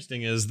 what's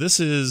interesting is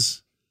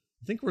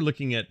I think we're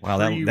looking at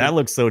that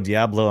looks so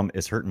Diablo.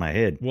 It's hurting my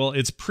head. Well,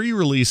 it's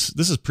pre-release.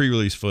 This is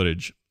pre-release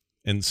footage.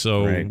 And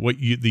so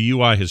the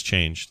UI has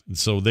changed. And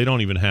so they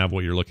don't even have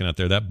what you're looking at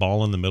there. That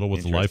ball in the middle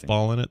with the life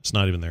ball in it, it's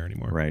not even there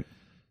anymore. Right.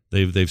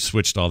 They've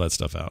switched all that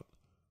stuff out.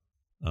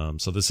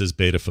 So this is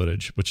beta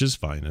footage, which is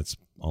fine. That's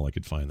all I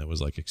could find that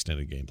was like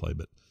extended gameplay.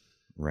 But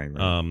right.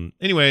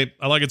 Anyway,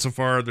 I like it so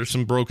far. There's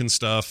some broken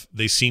stuff.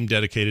 They seem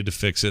dedicated to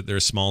fix it. They're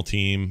a small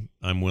team.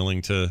 I'm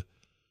willing to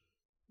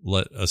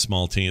let a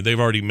small team. They've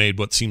already made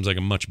what seems like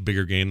a much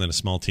bigger game than a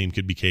small team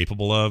could be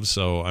capable of.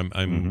 So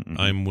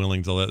I'm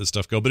willing to let this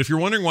stuff go. But if you're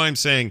wondering why I'm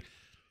saying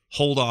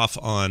hold off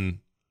on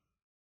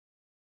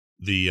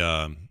the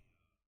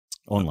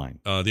online,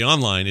 the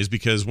online is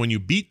because when you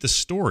beat the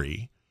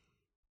story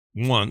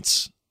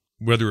once,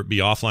 whether it be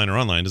offline or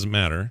online, doesn't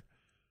matter.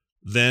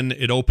 Then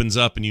it opens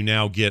up and you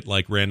now get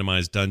like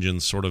randomized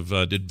dungeons, sort of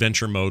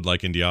adventure mode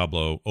like in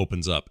Diablo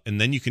opens up, and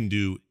then you can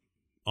do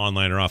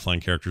online or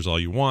offline characters all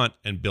you want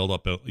and build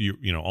up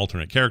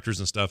alternate characters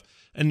and stuff,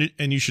 and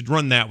you should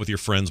run that with your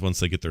friends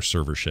once they get their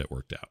server shit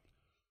worked out,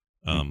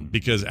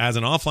 because as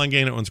an offline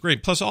game that one's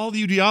great. Plus all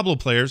you Diablo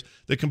players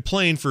that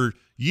complain for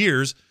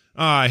years,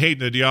 I hate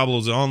the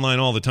Diablo's online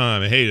all the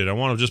time, I hate it, I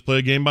want to just play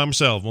a game by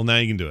myself. Well, now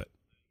you can do it.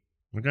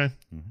 Okay.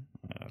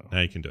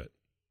 Now you can do it.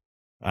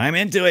 I'm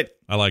into it.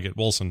 I like it.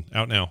 Wolcen,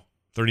 out now,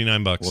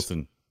 $39.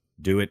 Wolcen,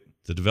 do it.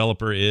 The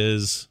developer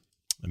is,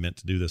 I meant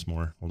to do this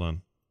more, hold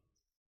on.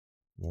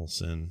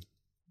 Wolcen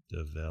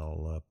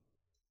developer.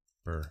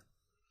 All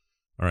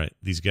right,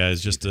 these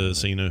guys, just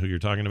so you know who you're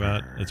talking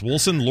about, it's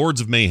Wolcen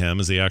Lords of Mayhem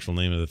is the actual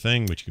name of the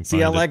thing, which you can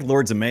find. I like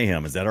Lords of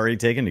Mayhem. Is that already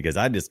taken? Because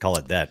I just call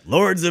it that.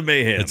 Lords of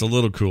Mayhem. It's a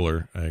little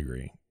cooler. I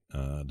agree.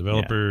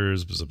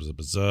 Developers.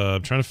 Yeah.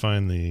 I'm trying to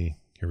find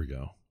here we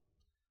go.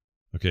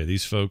 Okay,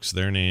 these folks,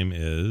 their name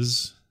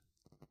is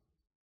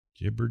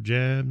Jibber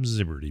jab,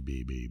 zibberty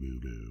bee bee boo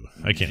boo.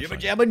 I can't Jibber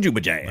find jabba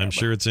jubba jab. it. I'm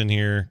sure it's in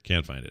here.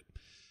 Can't find it.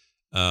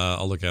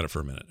 I'll look at it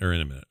for a minute, or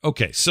in a minute.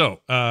 Okay, so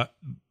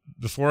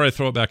before I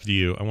throw it back to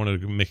you, I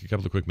wanted to make a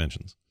couple of quick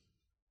mentions.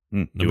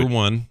 Number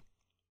one,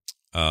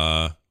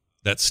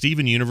 that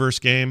Steven Universe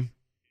game,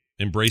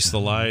 Embrace the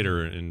Light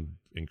or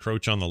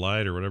Encroach on the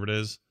Light or whatever it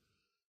is.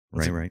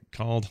 What's it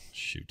called?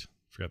 Shoot,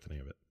 forgot the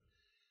name of it.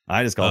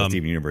 I just call it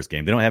Steven Universe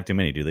game. They don't have too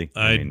many, do they?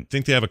 I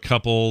think they have a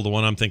couple. The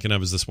one I'm thinking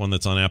of is this one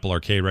that's on Apple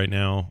Arcade right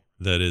now.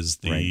 That is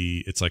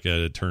it's like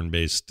a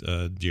turn-based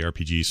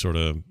JRPG sort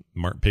of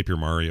Paper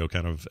Mario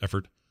kind of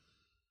effort.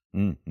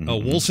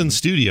 Wolcen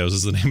Studios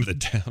is the name of the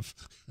dev.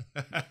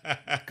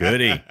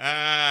 Goody.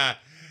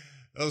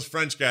 Those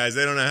French guys,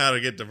 they don't know how to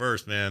get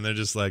diverse, man. They're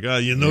just like,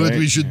 you know what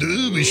we should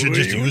do? We should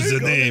just use the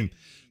name.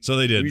 So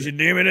they did. We should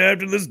name it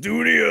after the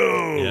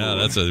studio. Yeah,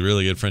 that's a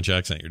really good French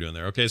accent you're doing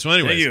there. Okay, so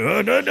anyways.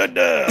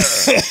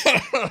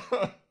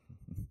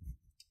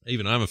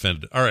 Even I'm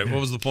offended. All right, what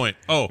was the point?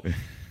 Oh,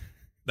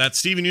 that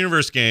Steven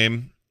Universe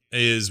game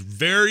is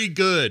very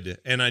good,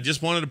 and I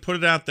just wanted to put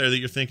it out there that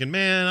you're thinking,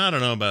 man, I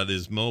don't know about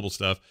this mobile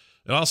stuff.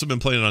 I've also been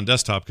playing it on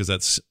desktop because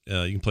that's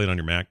you can play it on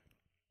your Mac,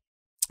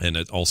 and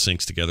it all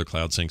syncs together,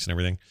 cloud syncs and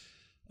everything,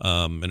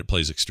 and it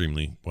plays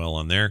extremely well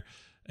on there.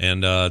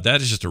 And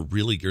that is just a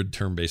really good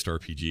turn-based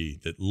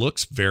RPG that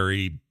looks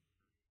very,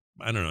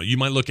 I don't know, you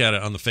might look at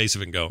it on the face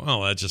of it and go,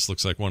 oh, that just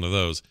looks like one of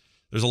those.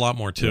 There's a lot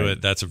more to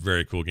it. That's a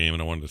very cool game,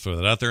 and I wanted to throw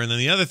that out there. And then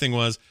the other thing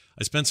was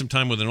I spent some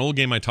time with an old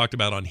game I talked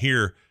about on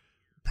here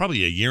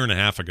probably a year and a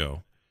half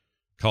ago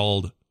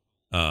called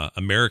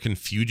American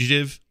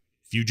Fugitive,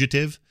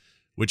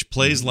 which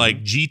plays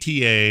like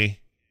GTA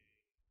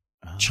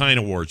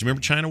China Wars. Do you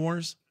remember China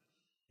Wars?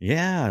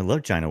 Yeah, I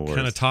love China Wars.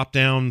 Kind of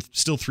top-down,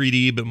 still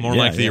 3D, but more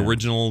like the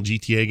original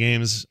GTA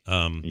games.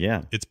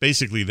 It's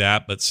basically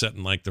that, but set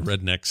in like the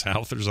redneck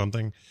South or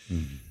something.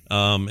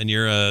 And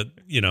you're a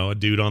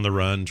dude on the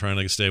run trying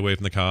to stay away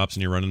from the cops,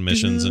 and you're running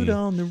missions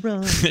on the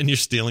run. And you're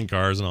stealing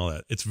cars and all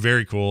that. It's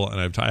very cool,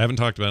 and I haven't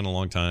talked about it in a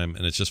long time,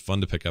 and it's just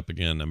fun to pick up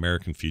again.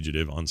 American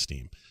Fugitive on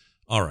Steam.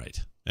 All right,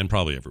 and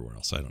probably everywhere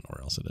else. I don't know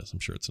where else it is. I'm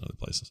sure it's in other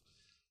places.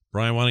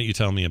 Brian, why don't you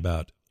tell me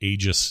about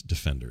Aegis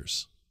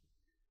Defenders?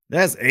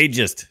 That's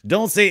Aegis.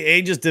 Don't say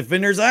Aegis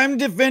Defenders. I'm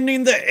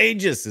defending the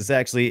Aegis. It's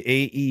actually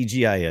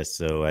Aegis.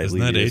 So I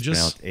believe it's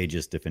pronounced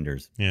Aegis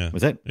Defenders. Yeah.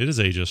 Was that? It is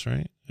Aegis,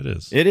 right? It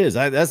is. It is.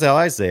 That's how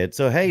I say it.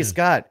 So, hey,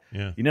 Scott,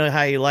 you know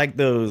how you like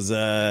those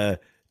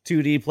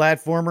 2D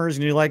platformers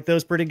and you like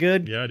those pretty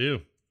good? Yeah, I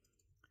do.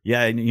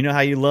 Yeah. And you know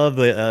how you love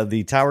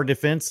the tower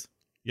defense?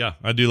 Yeah,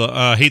 I do.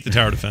 Hate the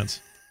tower defense.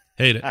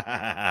 Hate it.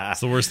 It's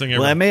the worst thing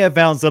ever. Well, I may have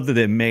found something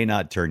that may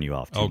not turn you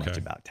off too much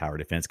about tower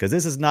defense, because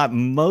this is not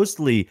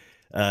mostly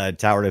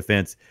tower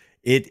defense.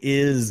 It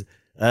is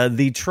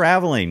the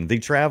traveling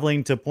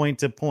to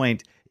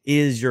point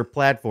is your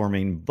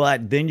platforming,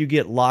 but then you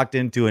get locked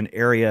into an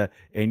area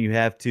and you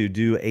have to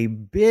do a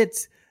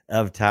bit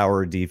of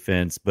tower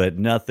defense, but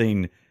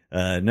nothing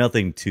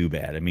too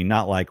bad. I mean,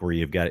 not like where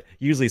you've got to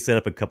usually set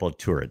up a couple of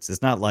turrets.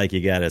 It's not like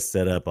you got to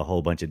set up a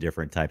whole bunch of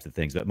different types of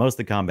things, but most of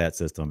the combat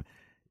system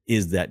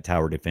is that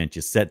tower defense.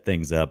 You set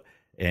things up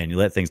and you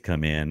let things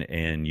come in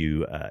and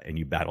you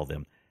battle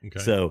them. Okay.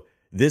 So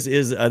this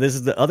is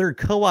the other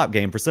co-op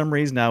game. For some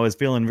reason, I was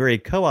feeling very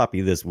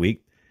co-op-y this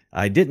week.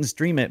 I didn't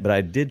stream it, but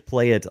I did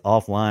play it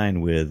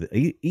offline with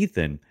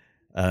Ethan.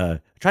 Try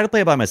to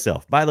play it by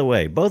myself. By the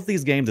way, both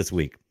these games this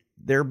week,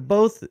 they're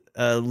both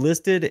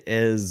listed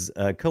as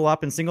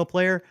co-op and single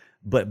player,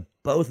 but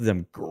both of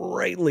them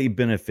greatly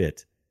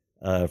benefit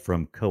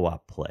from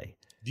co-op play.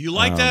 Do you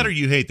like that or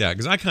you hate that?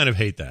 Because I kind of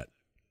hate that.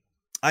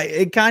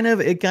 It kind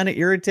of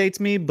irritates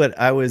me, but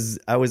I was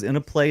in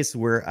a place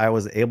where I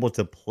was able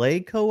to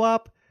play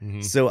co-op,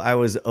 so I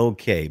was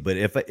okay. But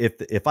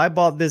if I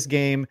bought this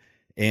game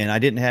and I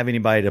didn't have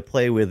anybody to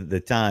play with at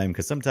the time,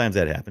 because sometimes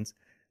that happens,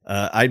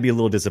 I'd be a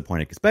little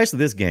disappointed, especially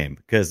this game,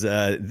 because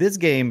this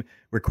game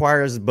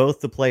requires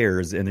both the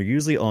players, and they're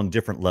usually on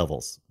different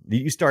levels.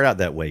 You start out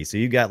that way, so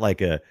you got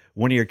like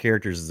one of your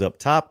characters is up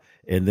top,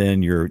 and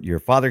then your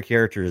father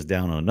character is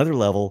down on another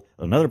level,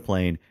 another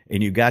plane,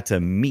 and you got to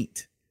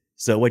meet.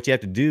 So what you have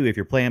to do if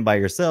you're playing by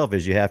yourself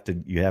is you have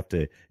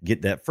to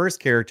get that first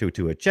character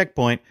to a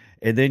checkpoint,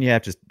 and then you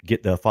have to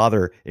get the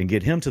father and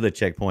get him to the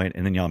checkpoint,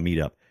 and then y'all meet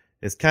up.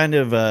 It's kind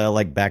of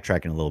like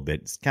backtracking a little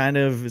bit.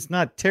 It's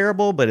not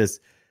terrible, but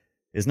it's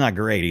not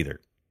great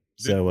either.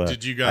 So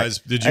did you guys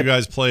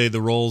play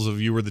the roles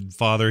of you were the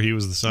father, he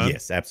was the son?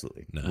 Yes,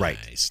 absolutely. Nice, right.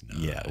 Nice.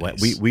 Yeah,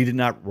 we did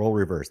not roll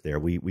reverse there.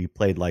 We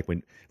played like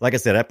I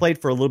said, I played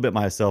for a little bit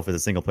myself as a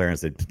single player and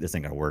said, this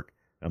ain't gonna work.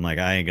 I'm like,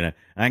 I ain't gonna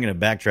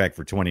backtrack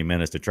for 20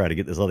 minutes to try to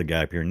get this other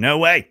guy up here. No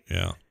way.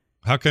 Yeah.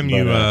 How come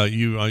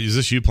is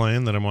this you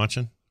playing that I'm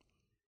watching?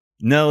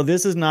 No,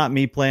 this is not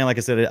me playing. Like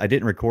I said, I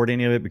didn't record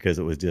any of it because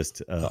it was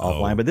just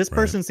offline. But this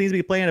person seems to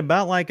be playing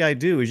about like I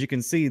do. As you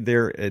can see,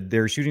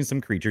 they're shooting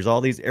some creatures.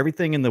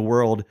 Everything in the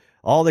world,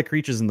 all the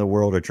creatures in the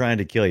world are trying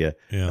to kill you.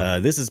 Yeah.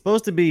 This is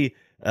supposed to be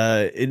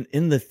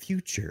in the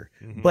future,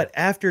 but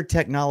after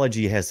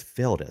technology has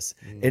failed us,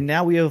 and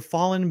now we have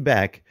fallen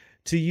back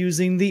to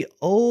using the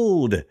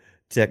old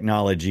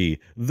technology,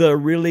 the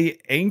really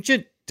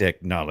ancient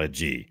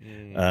technology.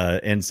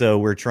 And so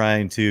we're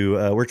trying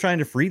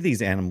to free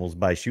these animals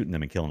by shooting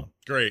them and killing them.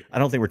 Great. I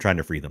don't think we're trying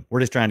to free them.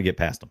 We're just trying to get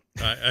past them.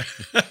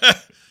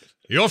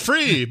 You're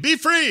free. Be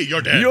free.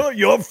 You're dead.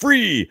 You're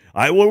free.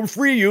 I will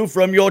free you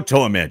from your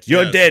torment.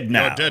 You're dead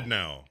now. You're dead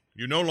now.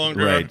 You no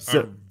longer are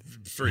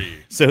free.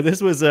 So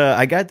this was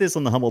I got this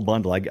on the Humble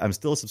Bundle. I'm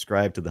still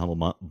subscribed to the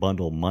Humble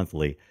Bundle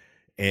monthly.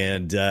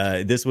 And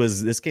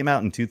this came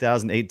out in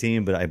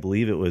 2018, but I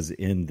believe it was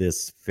in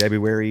this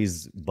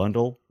February's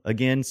bundle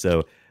again.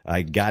 So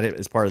I got it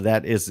as part of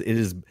that.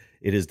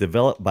 It is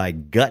developed by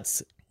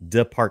Guts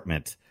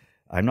Department.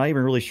 I'm not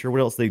even really sure what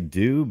else they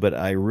do, but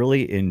I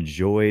really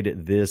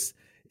enjoyed this.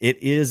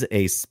 It is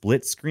a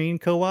split screen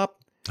co-op.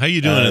 How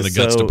you doing in the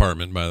Guts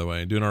department, by the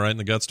way? Doing all right in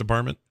the Guts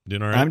department?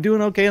 Doing all right? I'm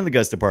doing okay in the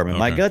Guts department. Okay.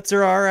 My guts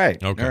are all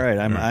right. Okay. All right.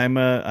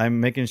 I'm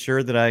making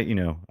sure that I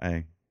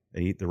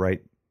eat the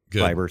right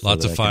fiber.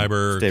 Lots of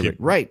fiber.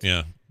 Right.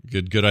 Yeah.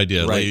 Good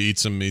idea. Right. Like eat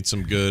some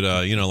good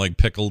like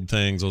pickled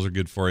things. Those are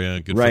good for you.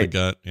 Good for the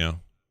gut. Yeah.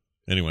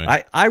 Anyway.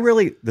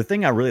 The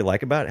thing I really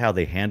like about how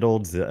they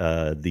handled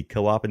the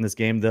co-op in this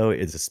game though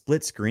is a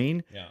split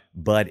screen,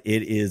 but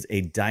it is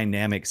a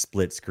dynamic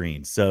split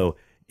screen. So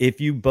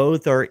if you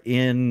both are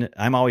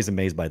I'm always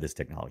amazed by this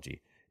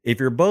technology. If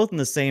you're both in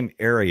the same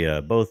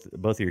area, both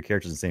of your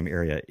characters in the same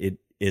area, it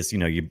is,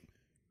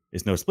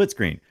 it's no split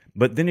screen.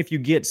 But then if you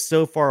get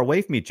so far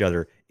away from each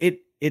other,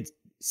 it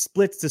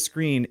splits the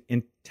screen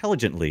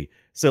intelligently.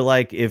 So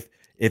like if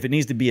it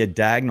needs to be a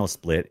diagonal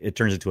split, it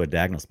turns into a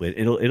diagonal split.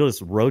 It'll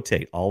just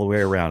rotate all the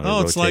way around.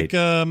 It's like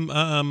I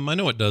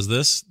know it does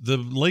this. The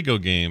Lego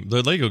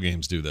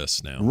games do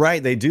this now.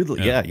 Right, they do.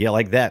 Yeah,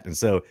 like that. And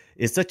so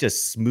it's such a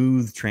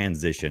smooth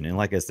transition. And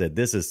like I said,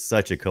 this is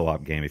such a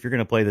co-op game. If you're going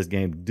to play this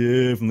game,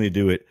 definitely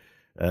do it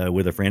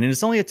with a friend. And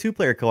it's only a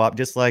 2-player co-op,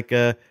 just like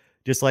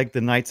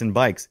the Knights and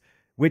Bikes,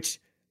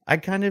 which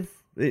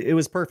it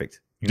was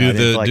perfect. I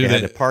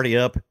had to party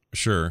up.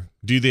 Sure.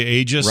 Do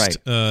the ageists,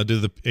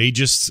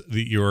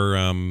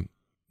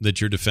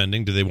 that you're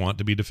defending, do they want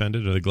to be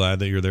defended? Are they glad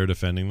that you're there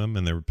defending them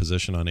and their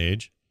position on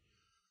age?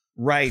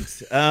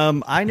 Right.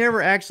 I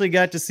never actually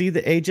got to see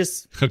the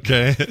ageists.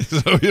 Okay.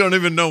 So you don't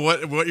even know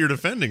what you're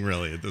defending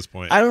really at this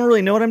point. I don't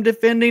really know what I'm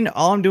defending.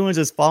 All I'm doing is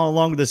just following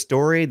along with the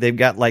story. They've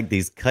got like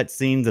these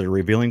cutscenes that are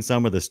revealing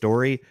some of the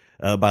story.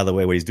 By the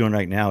way, what he's doing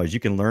right now is you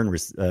can learn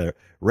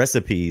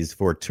recipes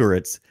for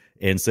turrets.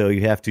 And so you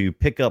have to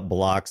pick up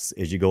blocks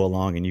as you go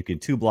along, and you can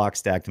 2 blocks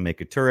stack to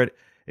make a turret.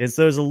 And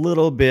so there's a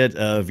little bit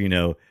of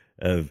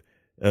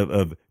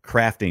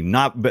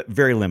crafting, but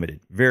very limited,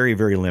 very,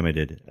 very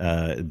limited,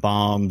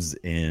 bombs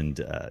and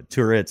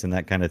turrets and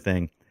that kind of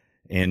thing.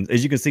 And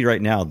as you can see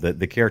right now,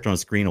 the character on the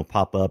screen will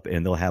pop up,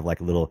 and they'll have like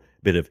a little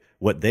bit of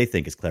what they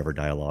think is clever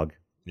dialogue.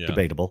 Yeah.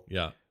 Debatable.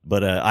 Yeah.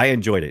 But I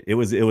enjoyed it. It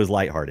was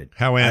lighthearted.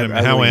 How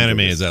anime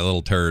is that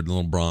little turd,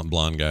 little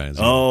blonde guy?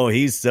 Oh,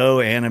 he's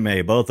so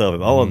anime, both of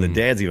them. Oh, and the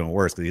dad's even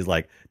worse because he's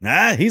like,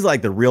 nah. He's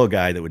like the real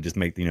guy that would just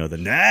make the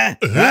nah.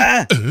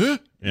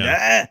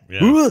 Yeah,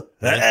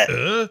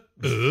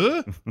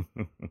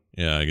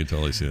 I can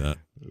totally see that.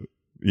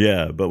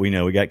 Yeah, but we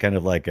got kind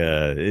of like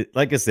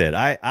like I said,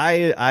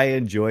 I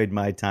enjoyed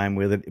my time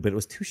with it, but it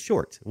was too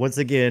short. Once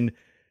again,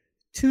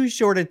 too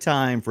short a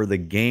time for the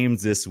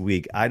games this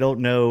week. I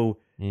don't know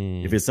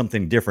if it's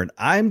something different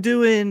I'm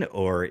doing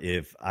or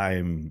if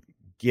I'm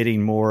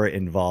getting more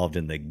involved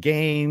in the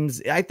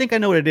games. I think I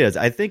know what it is.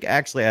 I think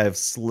actually I've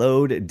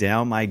slowed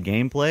down my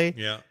gameplay.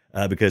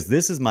 Yeah. Because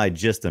this is my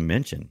just a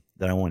mention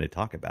that I want to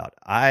talk about.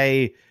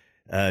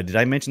 Did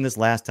I mention this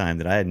last time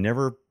that I had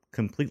never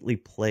completely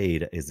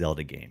played a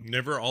Zelda game?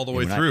 Never all the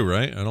way through,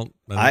 right?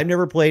 I've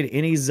never played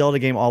any Zelda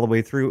game all the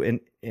way through. And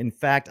in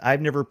fact,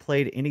 I've never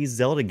played any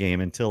Zelda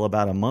game until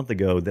about a month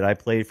ago that I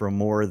played for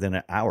more than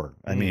an hour.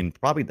 I mean,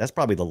 that's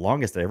probably the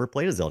longest I ever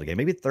played a Zelda game.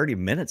 Maybe 30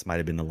 minutes might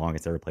have been the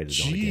longest I ever played a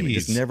Zelda game. It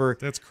just never,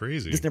 that's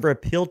crazy. Just never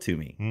appealed to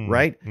me,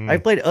 right?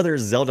 I've played other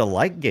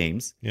Zelda-like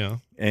games. Yeah.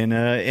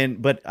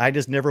 But I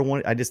just never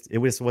wanted, it just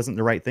wasn't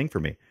the right thing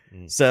for me.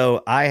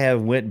 So I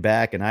have went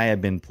back and I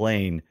have been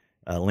playing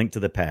Link to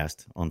the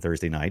Past on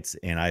Thursday nights,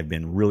 and I've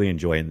been really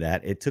enjoying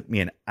that. It took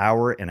me an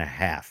hour and a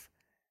half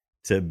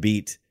to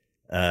beat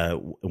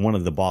one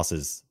of the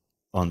bosses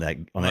on that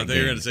game. They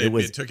were going to say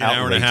it took an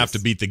hour and a half to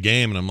beat the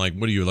game, and I'm like,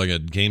 what are you, like a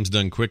games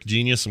done quick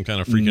genius? Some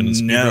kind of freaking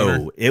speedrunner?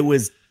 No, it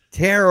was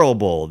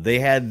terrible. They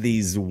had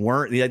these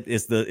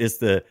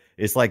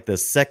it's like the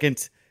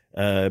second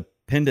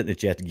pendant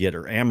that you have to get,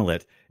 or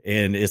amulet.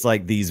 And it's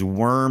like these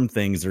worm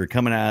things that are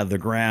coming out of the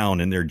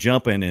ground, and they're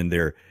jumping, and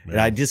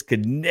I just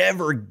could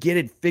never get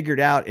it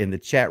figured out. And the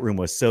chat room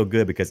was so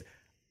good because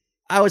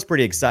I was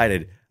pretty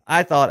excited.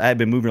 I thought I had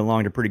been moving along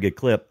at a pretty good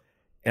clip,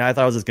 and I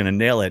thought I was just going to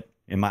nail it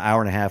in my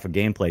hour and a half of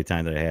gameplay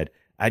time that I had.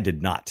 I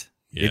did not.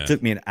 Yeah. It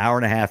took me an hour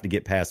and a half to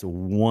get past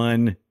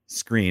one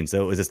screen.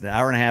 So it was just an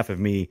hour and a half of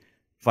me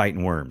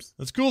fighting worms.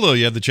 That's cool though.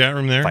 You had the chat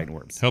room there, fighting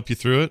worms, help you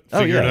through it,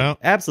 figure it out.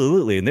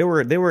 Absolutely. And they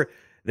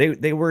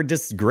were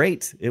just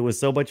great. It was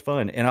so much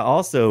fun. And I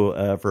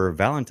also for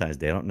Valentine's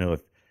Day, I don't know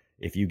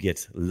if you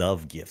get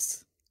love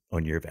gifts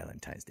on your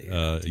Valentine's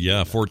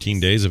Day. 14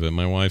 days of it.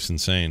 My wife's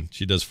insane.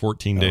 She does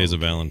 14 days of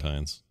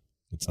Valentine's.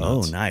 It's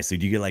nuts. Oh, nice. So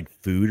do you get like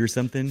food or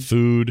something?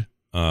 Food.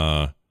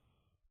 Oh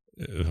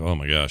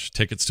my gosh.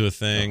 Tickets to a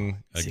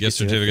thing. A gift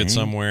certificate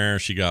somewhere.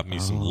 She got me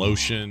some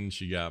lotion.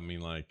 She got me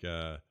like...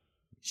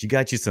 She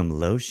got you some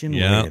lotion?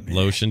 Yeah,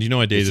 lotion. Do you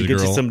know I dated a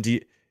girl?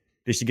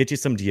 Did she get you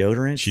some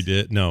deodorant? She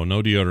did. No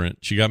deodorant.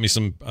 She got me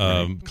some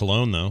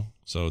cologne, though.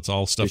 So it's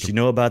all stuff. Does she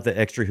know about the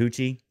extra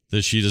hoochie?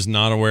 That she is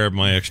not aware of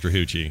my extra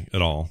hoochie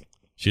at all.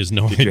 She has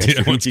no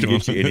idea what's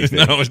going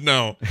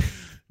on.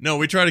 No,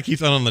 we try to keep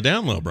that on the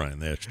down low, Brian,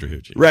 the extra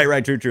hoochie.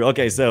 Right, true.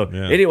 Okay, so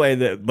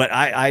anyway, but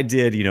I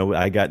did,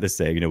 I got to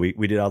say,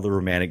 we did all the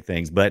romantic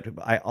things, but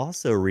I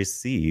also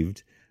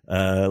received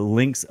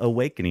Link's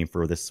Awakening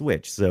for the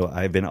Switch. So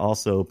I've been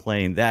also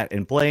playing that,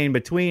 and playing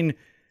between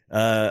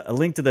A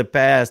Link to the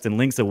Past and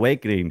Link's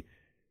Awakening.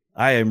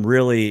 I am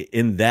really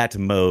in that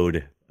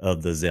mode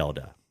of the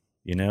Zelda.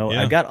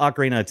 I got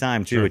Ocarina of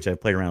Time too, which I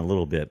played around a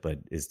little bit, but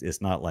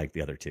it's not like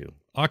the other two.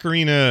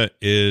 Ocarina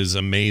is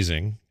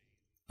amazing.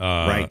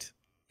 Right.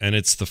 And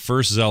it's the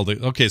first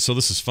Zelda. Okay, so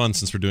this is fun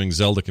since we're doing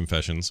Zelda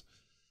confessions.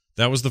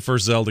 That was the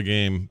first Zelda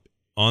game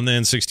on the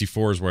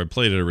N64s where I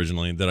played it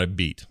originally that I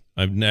beat.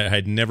 I'd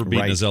never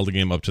beaten a Zelda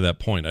game up to that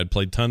point. I'd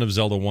played a ton of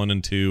Zelda 1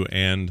 and 2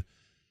 and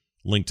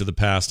Link to the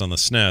Past on the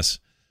SNES,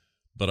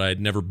 but I had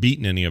never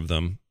beaten any of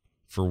them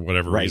for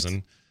whatever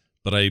reason.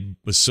 But I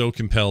was so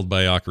compelled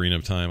by Ocarina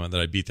of Time that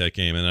I beat that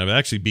game. And I've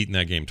actually beaten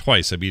that game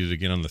twice. I beat it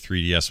again on the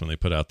 3DS when they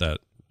put out that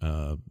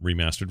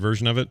remastered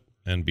version of it,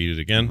 and beat it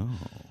again.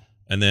 Oh.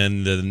 And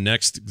then the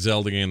next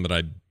Zelda game that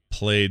I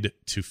played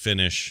to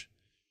finish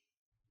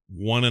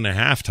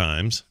 1.5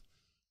 times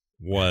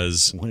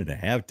was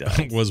 1.5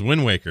 times was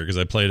Wind Waker, because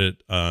I played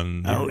it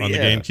on the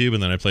GameCube,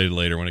 and then I played it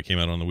later when it came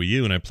out on the Wii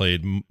U, and I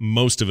played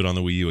most of it on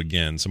the Wii U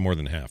again, so more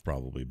than half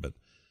probably, but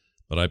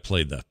I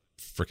played the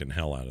freaking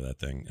hell out of that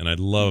thing, and I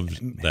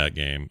loved that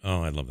game.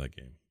 Oh, I love that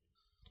game.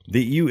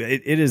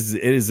 It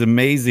is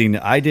amazing.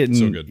 I didn't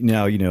so good.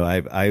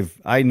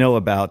 I know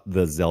about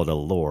the Zelda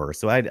lore,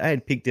 so I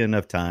had peeked in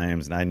enough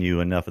times, and I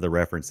knew enough of the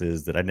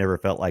references that I never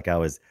felt like I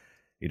was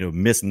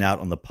missing out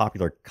on the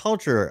popular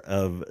culture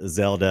of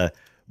Zelda.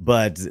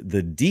 But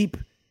the deep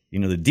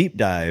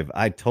dive,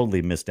 I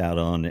totally missed out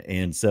on.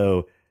 And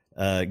so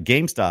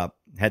GameStop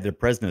had their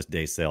President's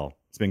Day sale.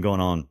 It's been going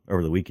on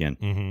over the weekend.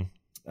 Mm-hmm.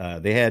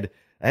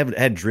 I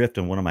had drift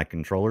on one of my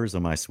controllers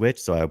on my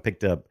Switch, so I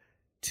picked up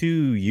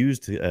 2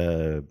 used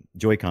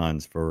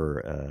Joy-Cons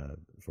for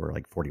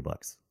like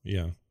 $40.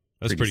 Yeah,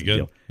 that's pretty good.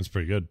 Deal. That's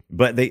pretty good.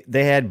 But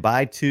they had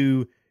buy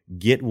 2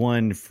 get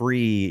 1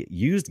 free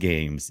used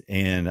games,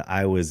 and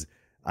I was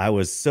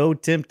so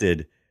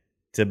tempted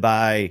to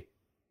buy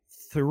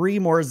 3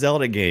 more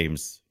Zelda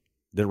games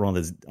that were on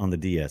the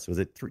DS. Was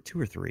it 2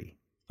 or 3?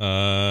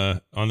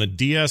 On the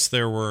DS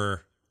there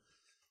were.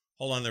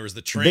 Hold on, there was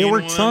the train. There were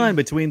a ton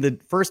between the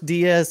first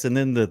DS and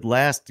then the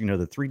last, the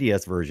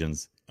 3DS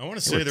versions. I want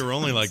to say there were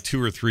only like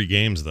 2 or 3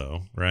 games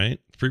though, right?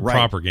 Pretty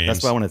proper games.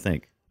 That's what I want to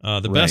think.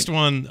 The best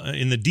one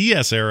in the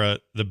DS era,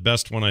 the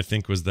best one I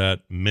think was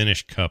that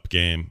Minish Cup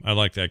game. I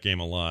like that game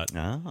a lot.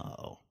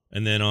 Oh.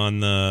 And then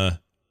on the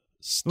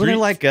Wasn't there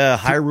like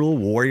Hyrule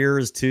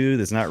Warriors too?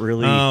 That's not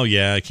really. Oh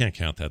yeah, I can't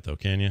count that though,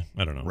 can you?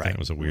 I don't know. Right. That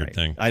was a weird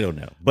thing. I don't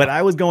know. But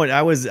I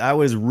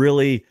was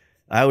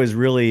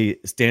really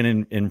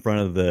standing in front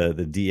of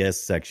the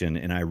DS section,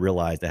 and I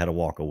realized I had to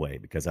walk away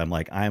because I'm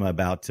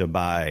about to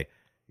buy,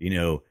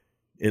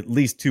 at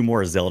least 2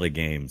 more Zelda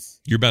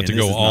games. You're about to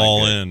go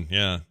all in.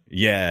 Yeah.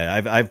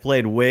 Yeah. I've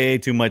played way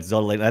too much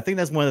Zelda lately. I think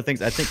that's one of the things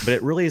but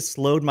it really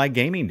slowed my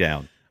gaming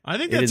down. I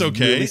think that's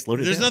okay.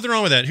 Really There's nothing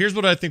wrong with that. Here's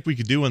what I think we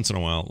could do once in a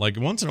while. Like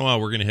once in a while,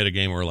 we're going to hit a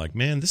game where we're like,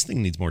 man, this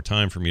thing needs more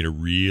time for me to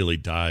really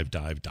dive,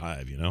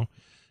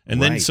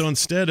 And then so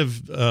instead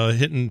of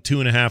hitting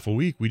 2.5 a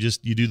week,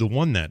 you do the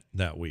one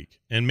that week.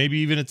 And maybe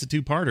even it's a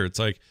 2-parter. It's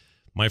like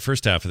my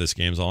first half of this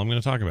game is all I'm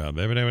going to talk about. And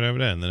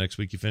the next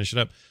week you finish it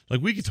up. Like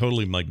we could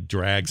totally like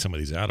drag some of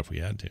these out if we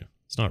had to.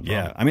 It's not a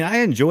problem. Yeah. I mean, I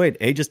enjoyed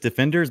Aegis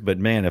Defenders, but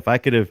man, if I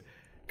could have,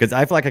 because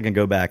I feel like I can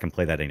go back and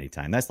play that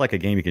anytime. That's like a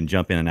game you can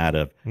jump in and out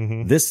of.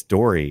 Mm-hmm. This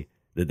story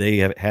that they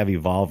have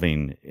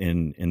evolving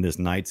in this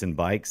Knights and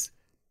Bikes,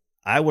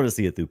 I want to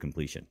see it through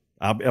completion.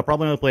 I'll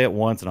probably only play it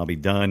once and I'll be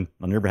done.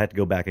 I'll never have to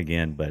go back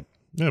again. But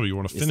you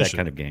want to finish that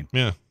kind of game.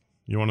 Yeah,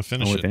 you want to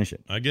finish I it. Finish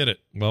it. I get it.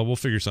 Well, we'll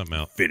figure something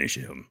out. Finish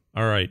him.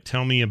 All right.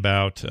 Tell me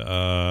about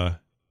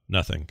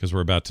nothing, because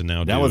we're about to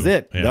now. That was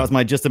it. Yeah. That was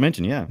my just to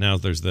mention. Yeah. Now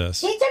there's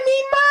this. It's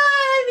me,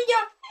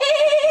 Mario.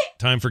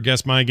 Time for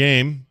Guess My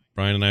Game.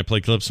 Brian and I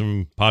play clips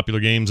from popular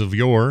games of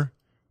yore,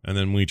 and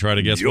then we try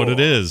to guess what it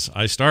is.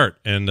 I start,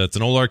 and it's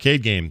an old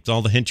arcade game. It's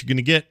all the hints you're going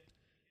to get.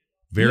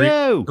 Very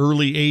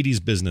early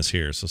 80s business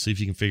here, so see if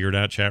you can figure it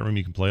out. Chat room,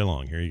 you can play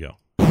along. Here you go.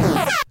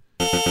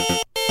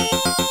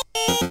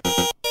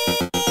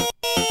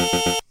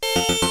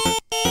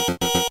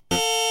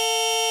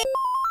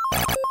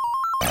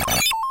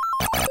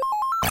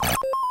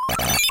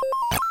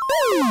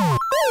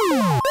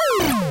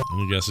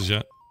 Any guesses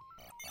yet?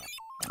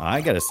 I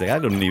gotta say, I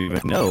don't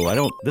even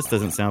know. This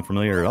doesn't sound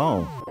familiar at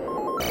all.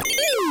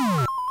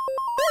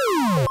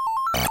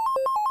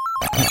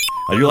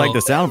 I do like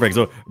the sound effects.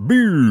 So,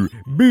 boo,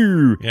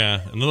 boo.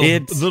 Yeah, and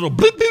little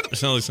bloop, bloop. It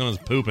sounds like someone's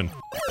pooping.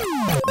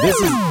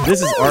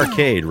 This is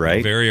arcade,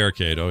 right? Very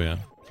arcade. Oh yeah,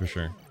 for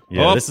sure.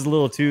 Yeah, this is a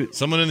little too.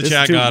 Someone in the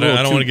chat got it.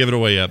 I don't want to give it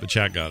away yet, but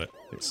chat got it.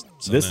 This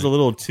is a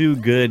little too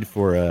good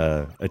for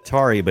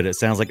Atari, but it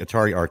sounds like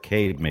Atari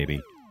Arcade,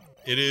 maybe.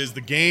 It is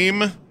the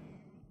game,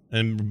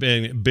 and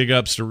big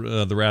ups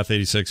to the Wrath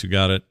 86 who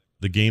got it.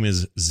 The game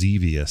is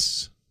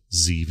Xevious.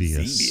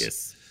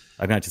 Xevious.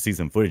 I've got to see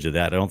some footage of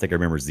that. I don't think I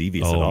remember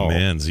Xevious at all. Oh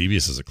man,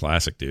 Xevious is a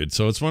classic, dude.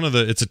 So it's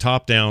it's a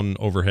top-down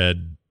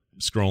overhead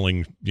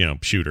scrolling,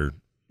 shooter,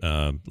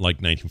 like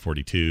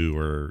 1942,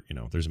 or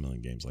there's a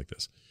million games like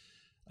this.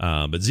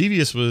 But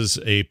Xevious was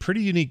a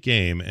pretty unique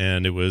game,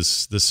 and it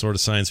was this sort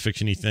of science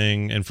fiction-y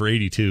thing, and for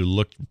 82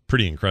 looked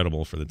pretty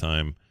incredible for the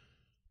time.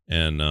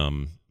 And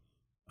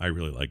I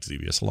really liked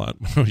Xevious a lot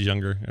when I was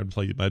younger. I'd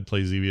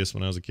play Xevious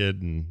when I was a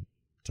kid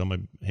until my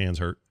hands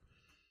hurt.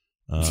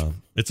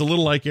 It's a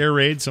little like Air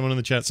Raid. Someone in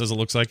the chat says it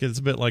looks like it. It's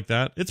a bit like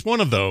that. It's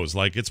one of those.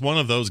 It's one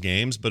of those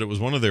games, but it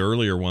was one of the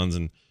earlier ones,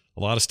 and a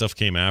lot of stuff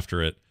came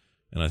after it.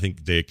 And I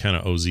think they kind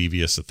of owe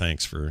Xevious a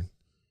thanks for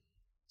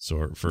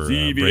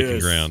breaking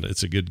ground.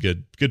 It's a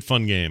good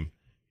fun game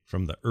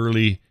from the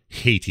early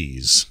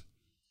 80s.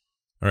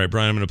 All right,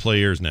 Brian, I'm going to play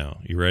yours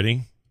now. You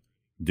ready?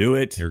 Do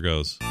it. Here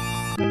goes.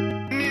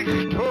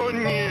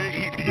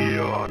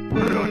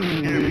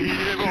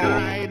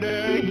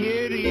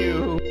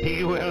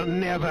 He will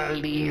never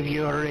leave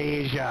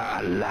Eurasia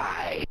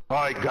alive.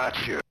 I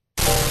got you.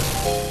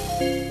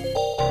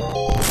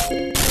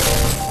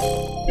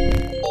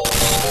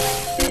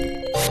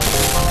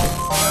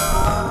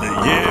 The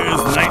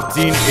year's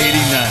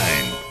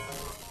 1989.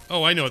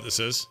 Oh, I know what this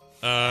is.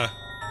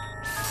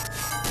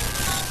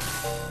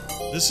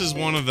 This is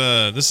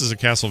a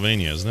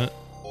Castlevania, isn't it?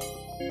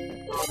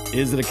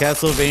 Is it a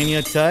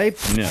Castlevania type?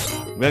 No.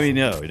 I mean,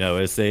 no.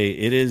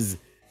 It is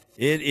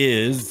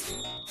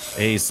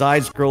a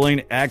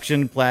side-scrolling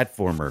action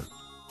platformer.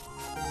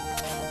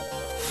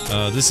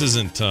 This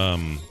isn't.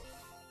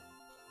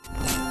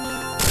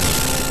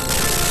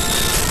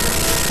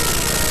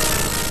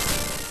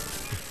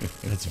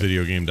 That's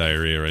video game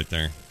diarrhea right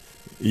there.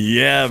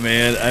 Yeah,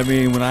 man. I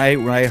mean, when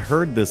I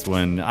heard this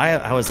one,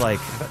 I was like,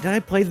 did I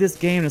play this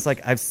game? And it's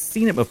like, I've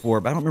seen it before,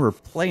 but I don't remember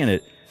playing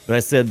it. But I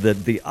said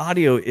that the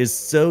audio is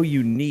so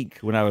unique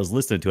when I was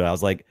listening to it. I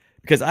was like,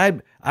 because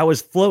I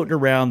was floating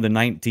around the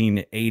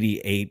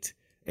 1988,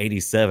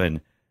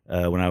 87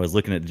 when I was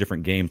looking at the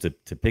different games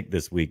to pick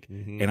this week.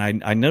 Mm-hmm.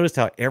 And I noticed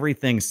how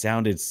everything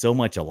sounded so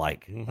much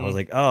alike. Mm-hmm. I was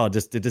like,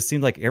 it just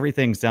seemed like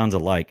everything sounds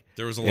alike.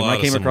 There was a lot. When I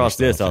came across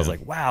this, stuff, I was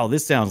like, wow,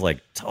 this sounds like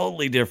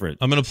totally different.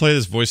 I'm going to play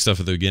this voice stuff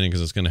at the beginning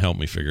because it's going to help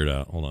me figure it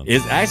out. Hold on.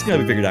 It's actually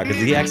going to be figured out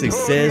because he actually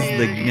says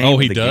the name. Oh,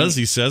 he of the does?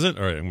 game. He says it?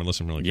 All right, I'm going to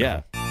listen really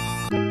carefully. Yeah.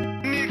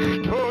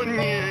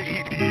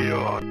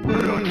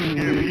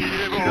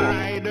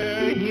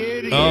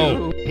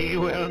 Oh. He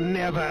will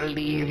never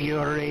leave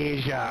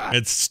Eurasia.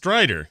 It's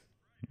Strider.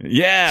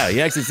 Yeah, he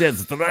actually said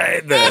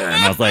Strider.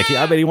 And I was like,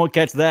 I bet he won't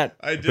catch that.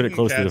 I Put didn't it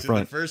close catch to the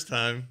front. it the first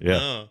time. Yeah.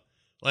 No.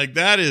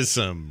 That is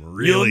some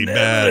really You'll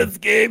bad. never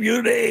escape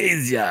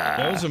Eurasia.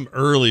 That was some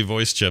early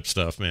voice chip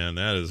stuff, man.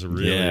 That is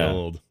really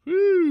old.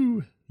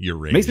 Woo.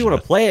 Eurasia. Makes me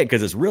want to play it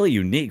because it's really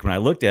unique. When I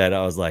looked at it,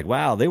 I was like,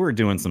 wow, they were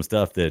doing some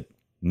stuff that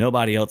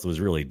nobody else was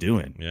really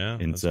doing. Yeah.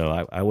 And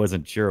so I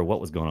wasn't sure what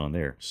was going on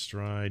there.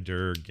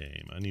 Strider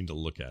game. I need to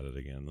look at it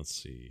again. Let's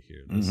see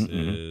here. This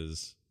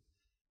is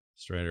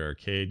Strider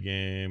arcade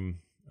game.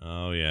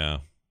 Oh, yeah.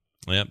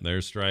 Yep,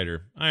 there's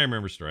Strider. I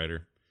remember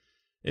Strider.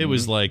 It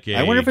was like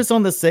I wonder if it's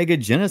on the Sega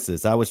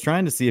Genesis. I was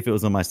trying to see if it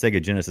was on my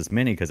Sega Genesis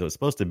Mini because it was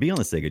supposed to be on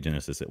the Sega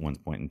Genesis at one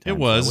point in time. It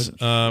was.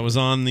 It was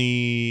on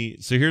the...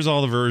 So here's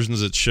all the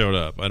versions that showed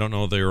up. I don't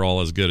know if they were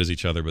all as good as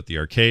each other, but the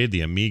arcade,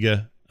 the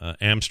Amiga,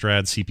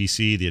 Amstrad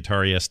CPC, the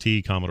Atari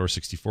ST, Commodore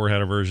 64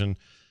 had a version,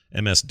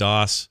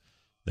 MS-DOS.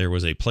 There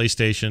was a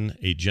PlayStation,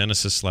 a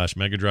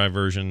Genesis/Mega Drive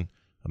version,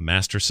 a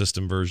Master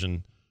System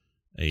version,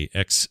 a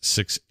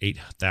X6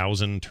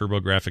 8000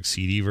 TurboGrafx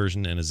CD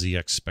version, and a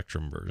ZX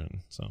Spectrum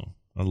version. So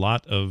a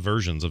lot of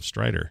versions of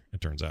Strider,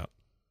 it turns out.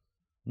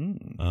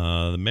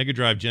 The Mega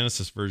Drive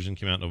Genesis version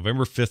came out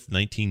November 5th,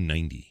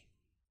 1990.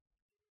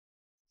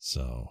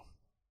 So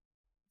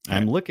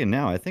I'm looking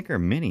now. I think our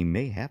Mini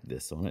may have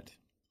this on it.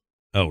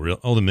 Oh, real?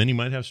 Oh, the Mini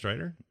might have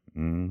Strider?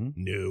 Mm-hmm.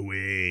 No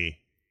way.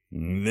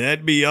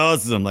 That'd be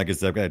awesome. Like I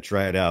said, I've got to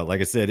try it out.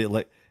 Like I said,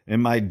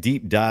 in my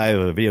deep dive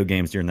of video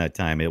games during that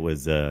time, it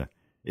was a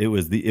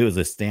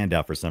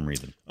standout for some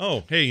reason.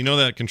 Oh, hey, you know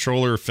that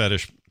controller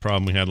fetish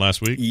problem we had last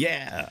week?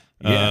 Yeah.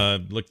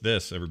 Look at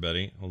this,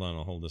 everybody. Hold on,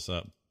 I'll hold this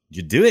up. Did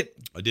you do it?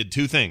 I did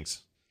two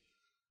things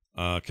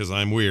because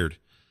I'm weird.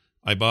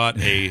 I bought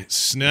a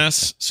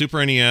SNES,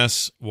 Super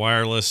NES,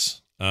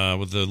 wireless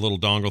with the little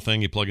dongle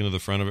thing you plug into the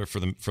front of it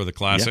for the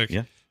classic.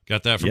 Yeah.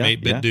 Got that from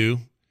 8-Bit Do.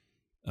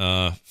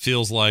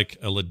 Feels like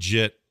a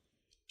legit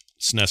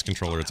SNES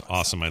controller. It's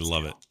awesome. I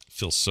love it.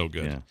 Feels so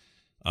good.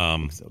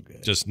 So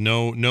good. Just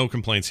no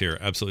complaints here.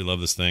 Absolutely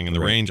love this thing. And the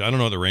range, I don't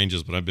know what the range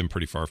is, but I've been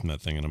pretty far from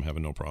that thing and I'm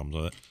having no problems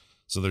with it.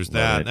 So there's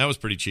that. That was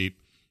pretty cheap.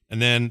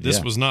 And then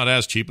this was not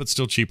as cheap, but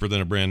still cheaper than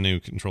a brand new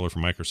controller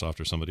from Microsoft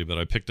or somebody. But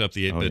I picked up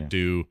the 8-bit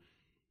Do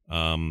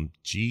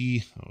what's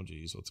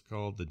it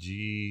called? The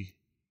G30?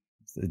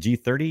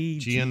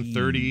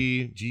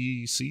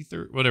 GN30,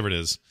 GC30, whatever it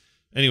is.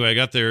 Anyway, I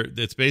got there.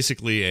 It's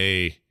basically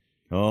a...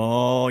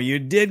 Oh, you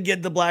did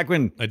get the black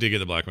one. I did get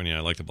the black one. Yeah, I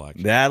like the black.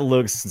 That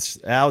looks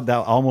out. I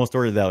almost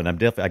ordered that one. I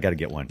got to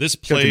get one. This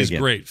plays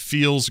great.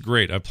 Feels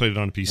great. I've played it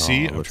on a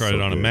PC. I've tried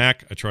it on a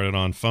Mac. I tried it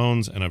on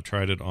phones, and I've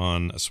tried it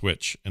on a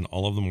Switch, and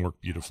all of them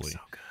work beautifully. So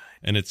good.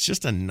 And it's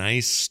just a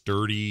nice,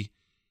 sturdy.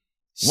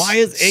 Why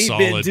is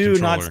 8-bit Do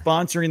not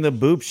sponsoring the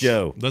Boop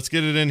Show? Let's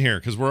get it in here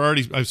because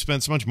I've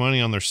spent so much money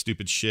on their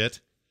stupid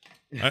shit.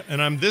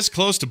 And I'm this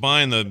close to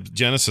buying the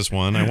Genesis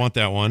one. I want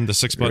that one, the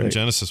 6-button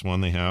Genesis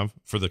one they have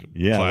for the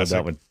classic,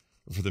 that one.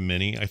 For the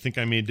mini. I think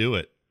I may do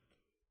it.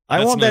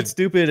 I want that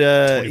stupid,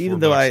 even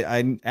though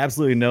I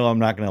absolutely know I'm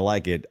not going to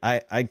like it,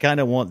 I kind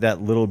of want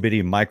that little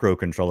bitty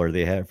microcontroller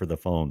they have for the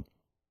phone.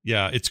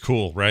 Yeah, it's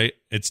cool, right?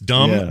 It's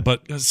dumb,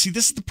 but see,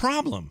 this is the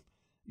problem.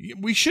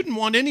 We shouldn't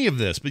want any of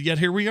this, but yet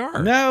here we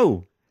are.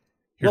 No.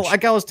 Well,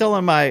 like I was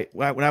telling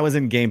when I was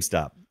in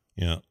GameStop.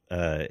 Yeah.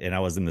 And I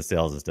was in the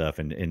sales and stuff,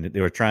 and they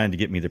were trying to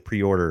get me to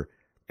pre-order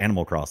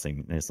Animal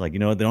Crossing. And it's like,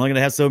 they're only going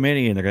to have so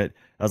many. And I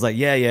was like,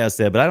 yeah, I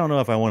said, but I don't know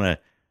if I want to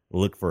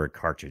look for a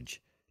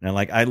cartridge. And I'm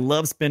like, I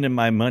love spending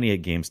my money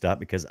at GameStop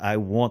because I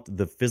want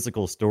the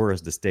physical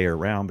stores to stay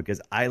around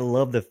because I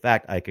love the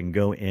fact I can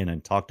go in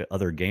and talk to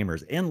other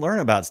gamers and learn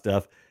about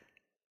stuff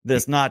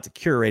that's not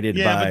curated by...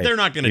 Yeah, but they're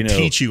not going to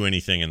teach you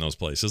anything in those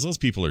places. Those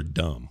people are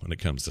dumb when it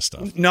comes to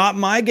stuff. Not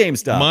my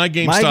GameStop. My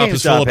GameStop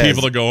is full of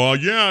people that go, oh,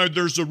 yeah,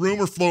 there's a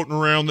rumor floating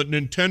around that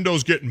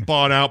Nintendo's getting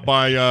bought out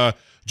by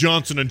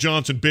Johnson &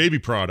 Johnson baby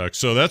products,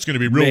 so that's going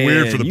to be real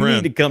weird for the brand.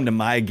 You need to come to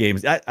my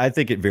games. I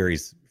think it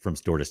varies from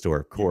store to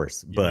store, of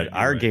course, but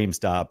our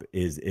GameStop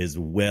is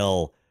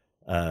well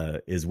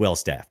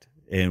staffed,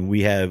 and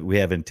we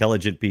have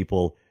intelligent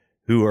people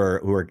who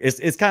are.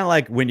 It's kind of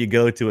like when you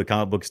go to a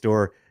comic book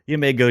store. You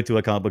may go to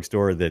a comic book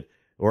store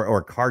or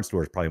a card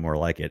store is probably more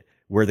like it,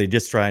 where they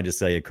just trying to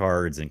sell you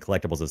cards and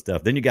collectibles and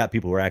stuff. Then you got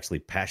people who are actually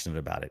passionate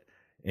about it.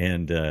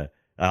 And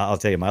I'll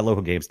tell you, my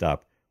local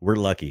GameStop, we're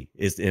lucky.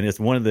 It's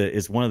one of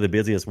the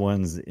busiest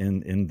ones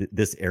in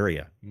this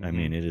area. Mm-hmm. I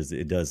mean,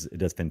 it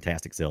does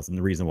fantastic sales, and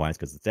the reason why is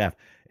because of the staff.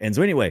 And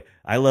so anyway,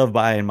 I love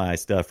buying my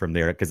stuff from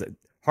there because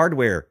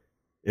hardware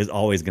is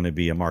always going to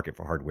be a market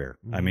for hardware.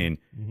 Mm-hmm. I mean,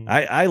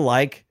 I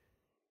like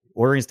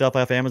ordering stuff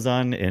off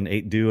Amazon and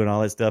 8Do and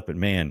all that stuff, but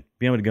man,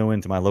 being able to go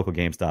into my local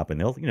GameStop and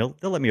they'll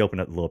let me open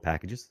up the little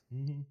packages,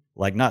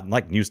 like not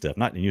like new stuff,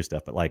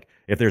 but like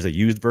if there's a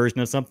used version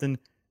of something,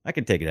 I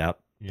can take it out,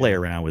 play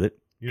around with it.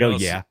 You know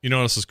what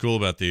else is cool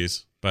about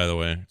these? By the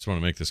way, I just want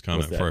to make this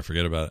comment before I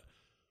forget about it.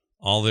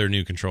 All their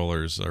new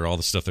controllers or all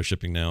the stuff they're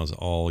shipping now is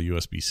all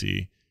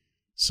USB-C.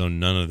 So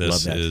none of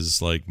this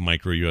is like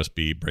micro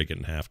USB, break it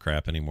in half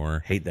crap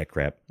anymore. Hate that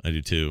crap. I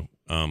do too.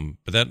 But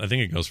that I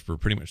think it goes for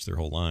pretty much their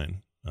whole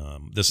line.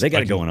 They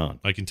got it going on.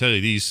 I can tell you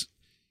these.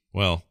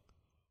 Well,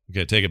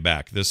 okay, take it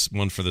back. This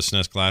one for the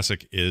SNES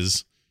Classic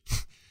is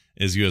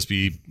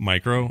USB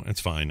micro.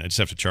 It's fine. I just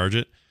have to charge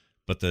it.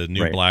 But the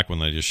new black one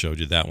that I just showed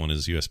you, that one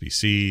is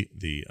USB-C.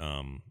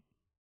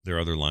 There are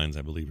other lines,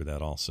 I believe, are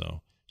that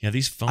also. Yeah,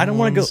 these phones. I don't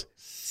want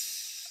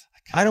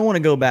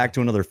to go back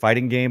to another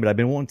fighting game, but I've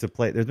been wanting to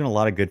play. There's been a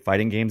lot of good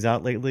fighting games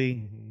out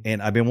lately,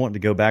 and I've been wanting to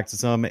go back to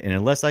some. And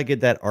unless I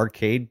get that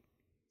arcade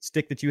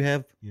stick that you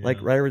have,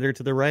 like right over there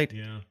to the right,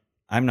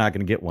 I'm not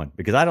going to get one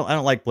because I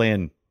don't like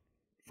playing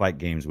fight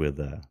games with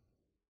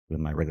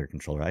my regular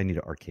controller. I need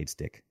an arcade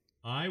stick.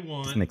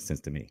 This makes sense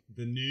to me.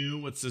 The new,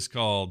 what's this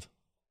called?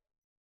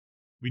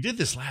 We did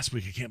this last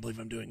week. I can't believe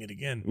I'm doing it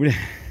again.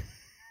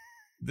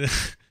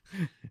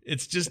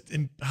 It's just,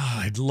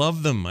 I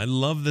love them. I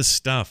love this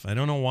stuff. I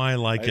don't know why I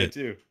like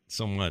it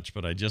so much,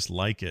 but I just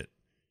like it.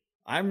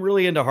 I'm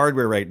really into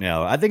hardware right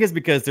now. I think it's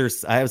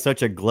because I have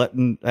such a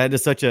glutton. I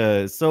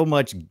had so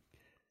much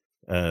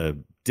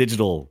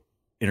digital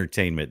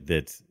entertainment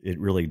that it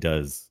really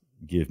does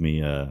give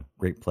me a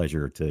great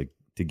pleasure to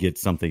get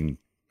something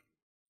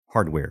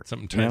hardware.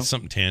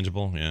 Something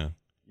tangible. Yeah.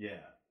 Yeah.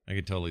 I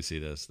could totally see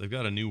this. They've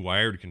got a new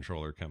wired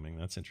controller coming.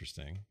 That's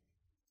interesting.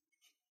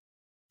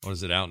 What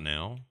is it out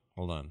now?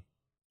 Hold on.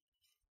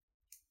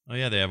 Oh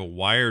yeah, they have a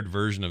wired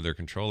version of their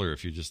controller.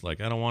 If you just like,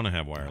 I don't want to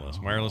have wireless.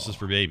 Wireless is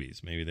for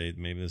babies. Maybe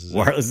this is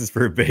wireless is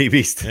for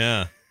babies.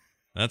 Yeah,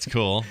 that's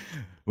cool.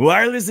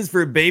 Wireless is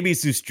for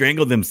babies who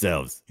strangle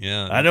themselves.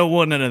 Yeah, I don't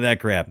want none of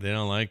that crap. They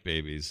don't like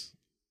babies.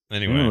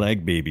 Anyway, I don't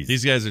like babies.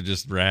 These guys are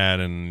just rad,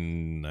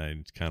 and I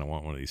kind of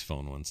want one of these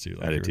phone ones too.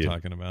 Like you were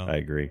talking about. I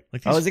agree.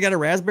 Has it got a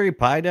Raspberry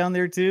Pi down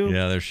there too?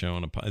 Yeah, they're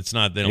showing a Pi. It's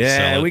not. They don't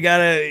sell it.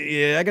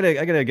 I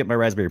gotta get my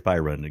Raspberry Pi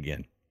running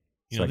again.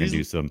 So I can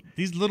do some.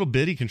 These little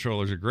bitty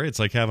controllers are great. It's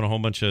like having a whole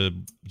bunch of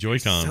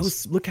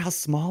Joy-Cons. Look how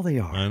small they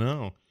are. I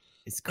know.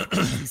 It's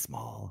crazy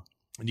small.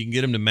 And you can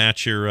get them to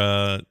match your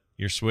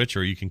your Switch,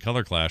 or you can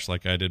color clash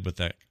like I did with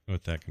that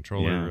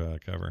controller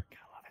cover.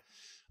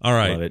 All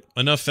right,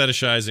 enough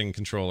fetishizing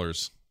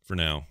controllers for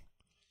now.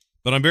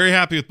 But I'm very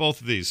happy with both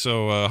of these,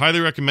 so highly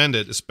recommend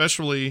it,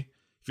 especially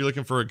if you're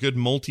looking for a good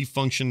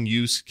multi-function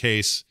use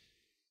case.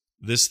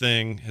 This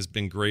thing has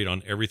been great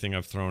on everything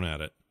I've thrown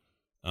at it.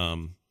 I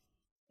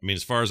mean,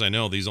 as far as I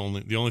know, the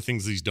only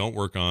things these don't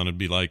work on would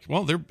be like,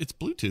 well, it's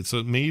Bluetooth, so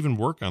it may even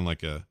work on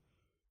like a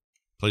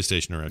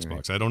PlayStation or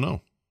Xbox. Right. I don't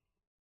know.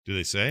 Do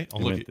they say? Oh,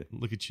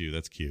 look at you.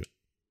 That's cute.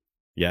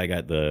 Yeah, I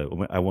got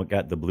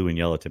the blue and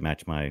yellow to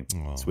match my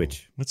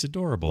Switch. That's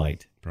adorable,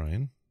 light.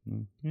 Brian.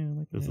 Yeah, I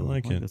like those. I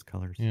like those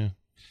colors. Yeah,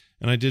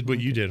 and I did what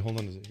you did. Hold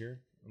on, is it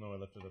here? No, I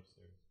left it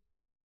upstairs.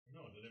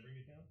 No, did I bring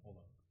it down? Hold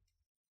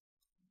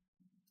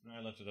on. No,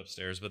 I left it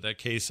upstairs. But that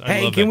case,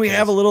 hey, can we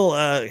have a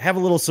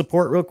little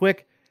support real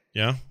quick?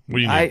 Yeah. What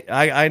do you need?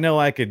 I know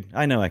I could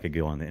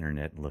go on the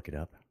internet and look it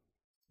up.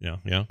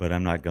 Yeah. But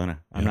I'm not gonna.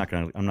 I'm not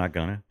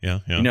gonna. Yeah.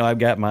 You know, I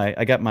got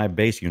my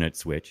base unit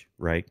Switch,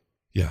 right?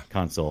 Yeah.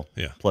 Console.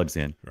 Yeah. Plugs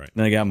in. Right.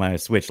 Then I got my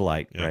Switch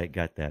Lite, right?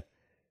 Got that.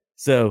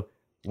 So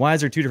why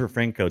is there two different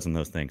frame codes in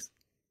those things?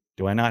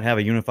 Do I not have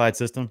a unified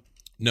system?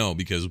 No,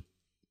 because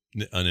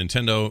a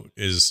Nintendo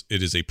is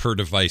a per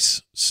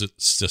device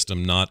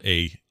system, not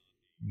a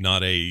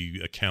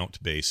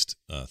account based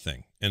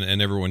thing.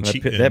 And everyone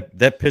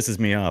that pisses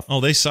me off.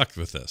 Oh, they sucked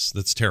with this.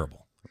 That's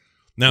terrible.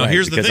 Now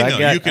here's the thing,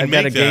 though. I've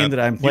got a game that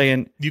I'm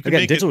playing. You I've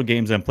got digital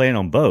games I'm playing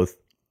on both.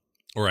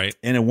 All right.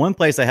 And in one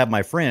place I have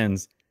my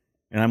friends,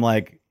 and I'm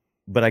like,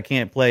 but I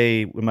can't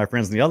play with my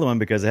friends in the other one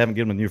because I haven't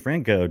given them a new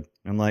friend code.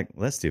 I'm like,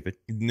 well, that's stupid.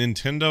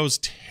 Nintendo's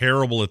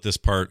terrible at this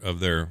part of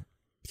their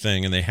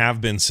thing, and they have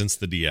been since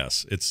the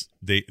DS.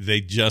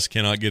 They just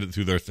cannot get it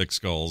through their thick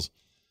skulls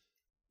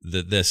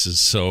that this is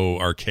so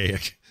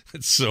archaic.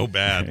 It's so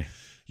bad.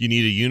 You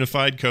need a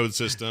unified code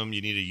system.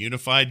 You need a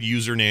unified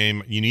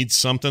username. You need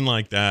something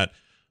like that.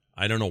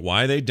 I don't know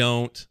why they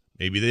don't.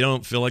 Maybe they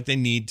don't feel like they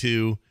need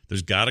to.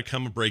 There's got to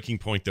come a breaking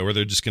point, though, where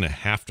they're just going to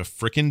have to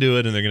frickin' do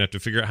it, and they're going to have to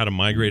figure out how to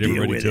migrate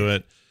everybody to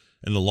it.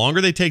 And the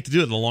longer they take to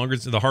do it,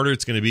 the harder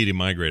it's going to be to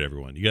migrate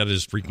everyone. You got to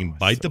just freaking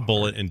bite the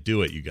bullet and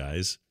do it, you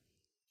guys.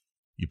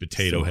 You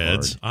potato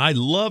heads. I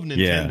love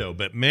Nintendo,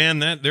 but man,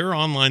 their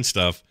online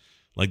stuff,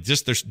 like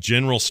just their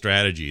general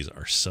strategies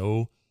are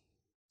so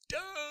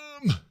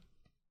dumb.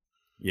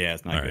 Yeah,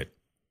 it's not good.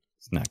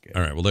 It's not good.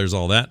 All right, well, there's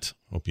all that.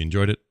 Hope you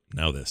enjoyed it.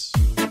 Now this.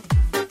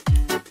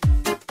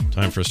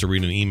 Time for us to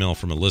read an email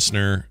from a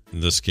listener.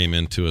 This came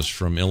in to us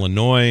from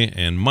Illinois,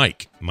 and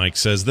Mike. Mike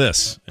says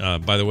this.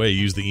 By the way,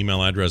 use the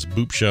email address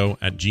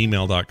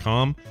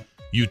boopshow@gmail.com.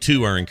 You,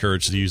 too, are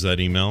encouraged to use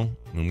that email,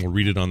 and we'll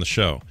read it on the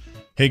show.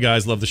 Hey,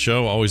 guys, love the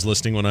show. Always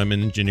listening when I'm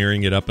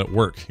engineering it up at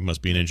work. You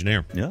must be an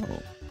engineer.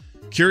 No.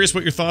 Curious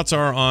what your thoughts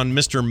are on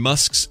Mr.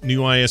 Musk's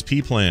new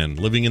ISP plan.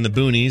 Living in the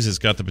boonies has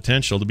got the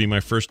potential to be my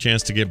first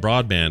chance to get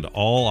broadband.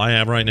 All I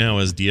have right now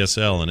is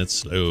DSL, and it's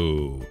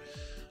slow.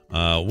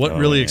 What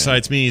really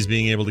excites me is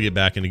being able to get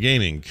back into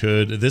gaming.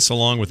 Could this,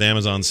 along with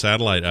Amazon's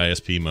satellite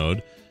ISP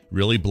mode,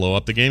 really blow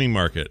up the gaming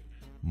market?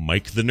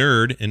 Mike the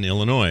Nerd in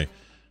Illinois.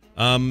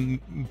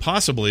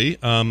 Possibly.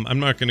 I'm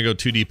not going to go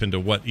too deep into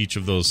what each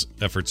of those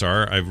efforts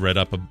are. I've read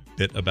up a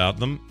bit about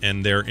them,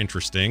 and they're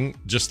interesting,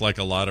 just like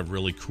a lot of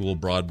really cool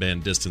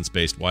broadband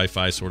distance-based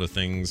Wi-Fi sort of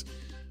things.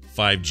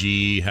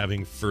 5G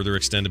having further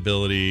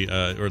extendability,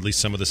 or at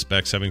least some of the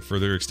specs having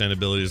further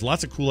extendability. There's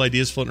lots of cool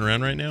ideas floating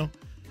around right now.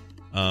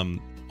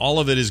 All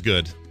of it is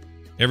good.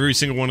 Every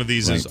single one of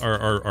these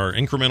are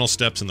incremental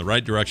steps in the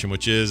right direction,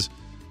 which is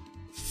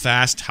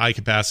fast,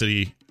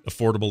 high-capacity,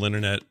 affordable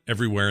internet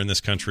everywhere in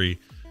this country,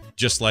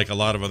 just like a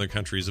lot of other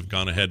countries have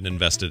gone ahead and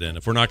invested in.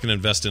 If we're not going to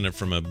invest in it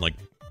from a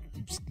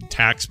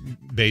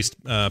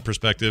tax-based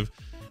perspective,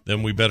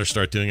 then we better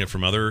start doing it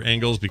from other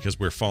angles, because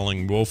we're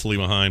falling woefully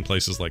behind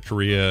places like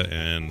Korea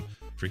and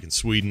freaking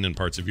Sweden and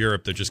parts of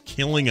Europe. They're just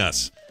killing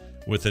us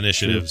with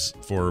initiatives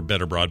for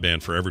better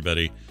broadband for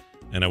everybody.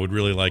 And I would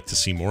really like to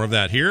see more of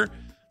that here.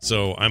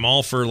 So I'm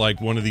all for like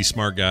one of these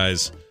smart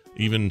guys,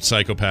 even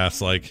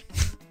psychopaths like,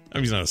 I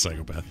mean, he's not a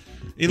psychopath.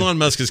 Elon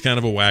Musk is kind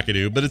of a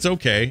wackadoo, but it's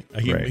okay.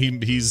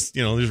 He's,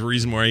 there's a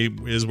reason why he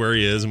is where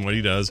he is and what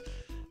he does.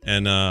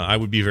 And I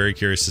would be very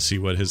curious to see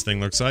what his thing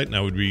looks like. And I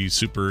would be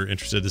super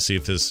interested to see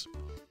if this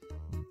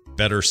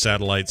better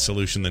satellite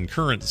solution than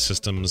current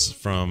systems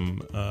from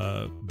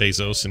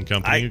Bezos and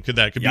company could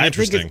be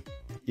interesting.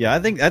 I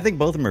think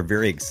both of them are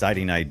very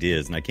exciting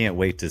ideas, and I can't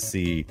wait to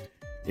see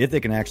if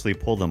they can actually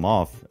pull them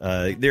off.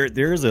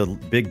 There's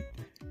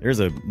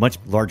a much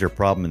larger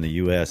problem in the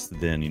U.S.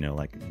 than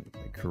like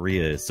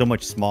Korea is. So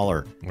much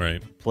smaller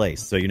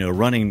place. So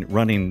running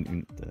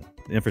the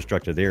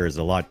infrastructure there is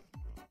a lot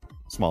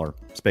smaller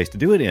space to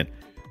do it in.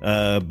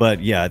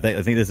 But yeah, I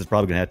think this is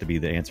probably going to have to be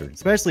the answer,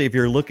 especially if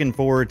you're looking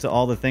forward to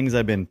all the things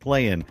I've been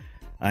playing.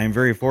 I am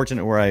very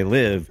fortunate where I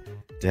live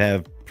to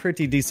have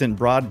pretty decent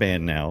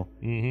broadband now.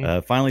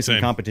 Mm-hmm. Finally,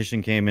 some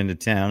competition came into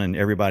town, and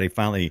everybody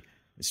finally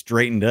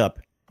straightened up.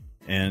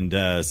 And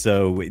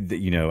so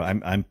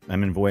I'm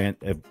enjoying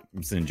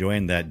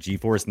that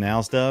GeForce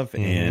Now stuff.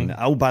 Mm-hmm.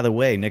 And by the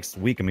way, next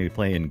week I'm going to be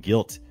playing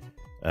Guilt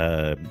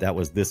That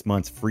was this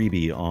month's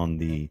freebie on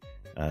the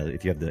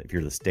if you're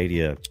the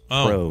Stadia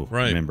Pro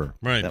member.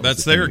 Right.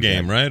 That's their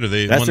game, right? Or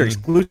that's their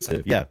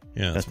exclusive. Yeah.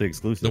 Yeah. That's the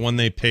exclusive. The one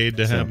they paid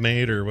to have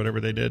made or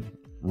whatever they did.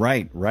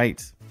 Right.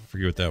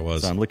 Forget what that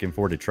was. So I'm looking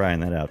forward to trying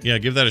that out. Yeah,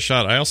 give that a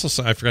shot. I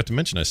forgot to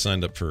mention I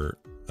signed up for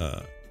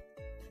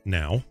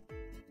Now.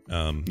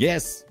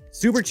 Yes.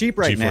 Super cheap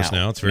right now. GeForce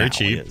Now. It's very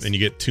cheap. And you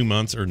get 2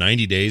 months or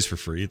 90 days for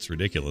free. It's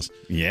ridiculous.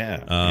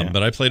 Yeah.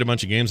 But I played a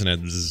bunch of games and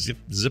had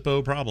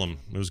Zippo problem.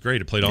 It was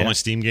great. It played all my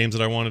Steam games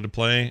that I wanted to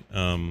play.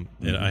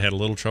 I had a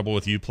little trouble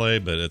with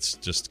Uplay, but it's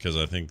just because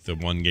I think the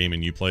one game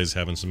in Uplay is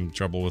having some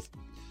trouble with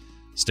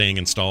staying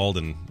installed,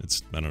 and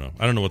I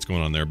don't know what's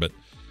going on there, but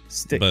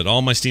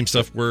all my Steam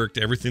stuff worked.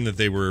 Everything that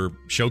they were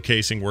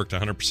showcasing worked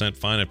 100%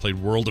 fine. I played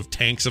World of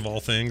Tanks of all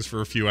things for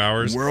a few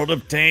hours. World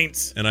of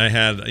Tanks. And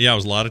it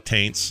was a lot of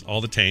taints,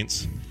 all the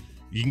taints.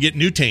 You can get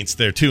new taints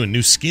there too, and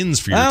new skins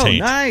for your taint.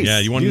 Nice. Yeah,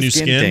 you want a new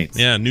skin? Taints.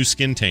 Yeah, new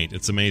skin taint.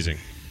 It's amazing.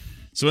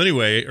 So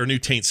anyway, or new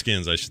taint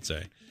skins, I should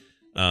say.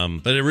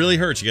 But it really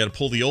hurts. You got to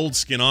pull the old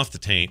skin off the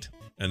taint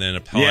and then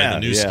apply the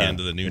new skin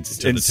to the new to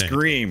the taint.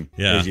 Scream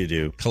as you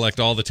do. Collect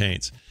all the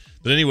taints.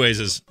 But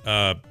anyways,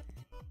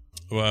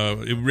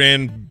 it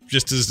ran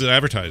just as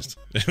advertised.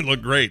 It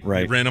looked great.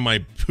 Right. It ran on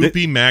my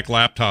poopy Mac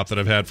laptop that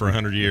I've had for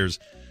 100 years.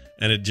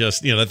 And it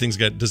just, that thing's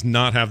does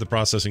not have the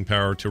processing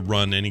power to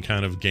run any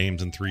kind of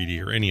games in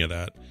 3D or any of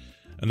that.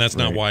 And that's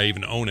not why I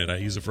even own it. I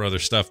use it for other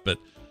stuff, but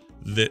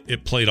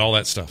it played all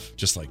that stuff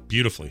just like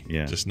beautifully.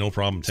 Yeah. Just no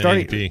problem.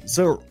 1080p.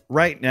 So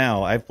right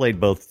now, I've played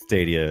both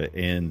Stadia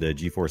and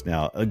GeForce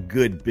Now a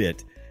good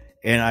bit.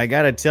 And I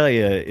got to tell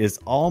you,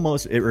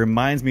 it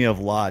reminds me of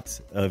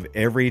lots of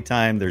every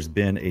time there's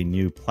been a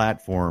new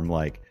platform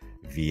like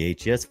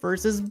VHS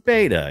versus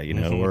beta,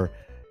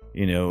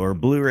 or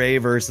Blu-ray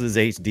versus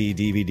HD,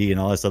 DVD, and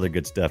all this other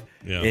good stuff.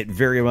 Yeah. It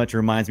very much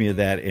reminds me of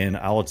that. And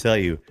I will tell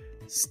you,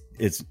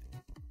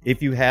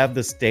 if you have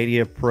the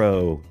Stadia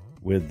Pro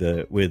with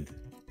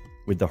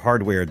the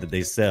hardware that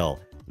they sell,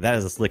 that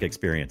is a slick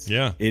experience.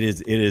 Yeah, it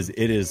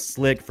is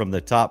slick from the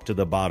top to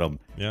the bottom.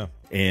 Yeah,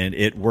 and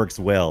it works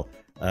well.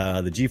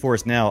 The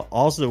GeForce Now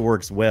also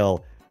works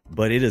well,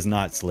 but it is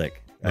not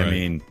slick. Right. I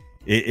mean,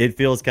 it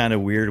feels kind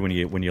of weird when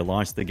you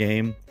launch the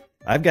game.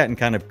 I've gotten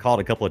kind of caught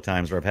a couple of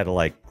times where I've had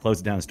to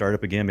close it down and start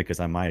up again because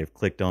I might have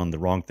clicked on the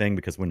wrong thing.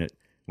 Because when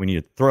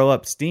you throw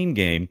up Steam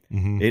game,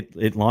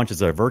 it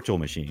launches a virtual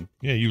machine.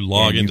 Yeah, you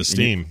log into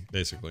Steam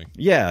basically.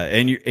 Yeah,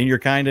 and you're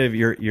kind of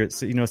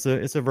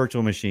it's a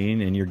virtual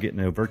machine, and you're getting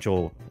a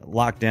virtual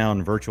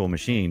lockdown virtual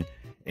machine.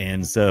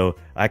 And so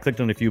I clicked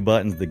on a few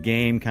buttons. The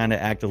game kind of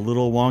acted a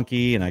little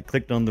wonky, and I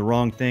clicked on the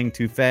wrong thing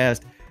too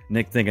fast.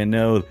 Next thing I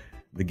know,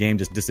 the game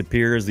just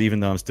disappears, even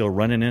though I'm still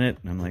running in it.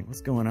 And I'm like,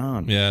 what's going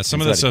on? Yeah, some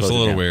of that stuff's a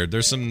little weird.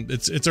 There's some,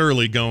 it's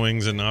early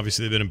goings, and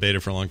obviously they've been in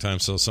beta for a long time,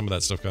 so some of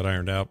that stuff got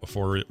ironed out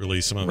before it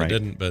released. Some of it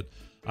didn't. But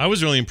I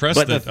was really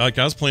impressed that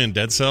I was playing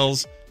Dead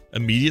Cells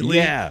immediately,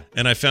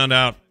 and I found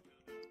out,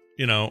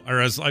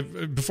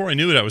 before I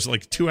knew it, I was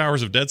 2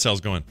 hours of Dead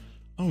Cells going,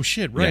 oh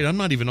shit, right, I'm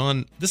not even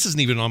on, this isn't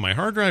even on my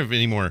hard drive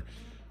anymore.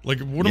 What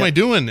am I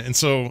doing? And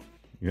so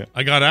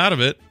I got out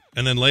of it,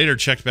 and then later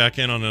checked back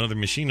in on another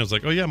machine. I was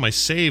like, oh yeah, my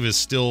save is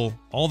still,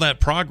 all that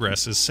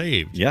progress is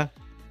saved. Yeah.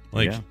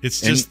 It's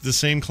just the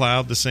same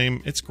cloud, the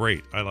same, it's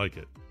great. I like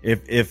it.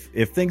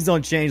 If things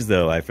don't change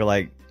though, I feel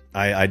like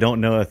I don't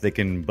know if they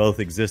can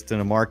both exist in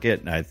a market.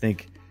 And I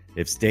think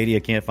if Stadia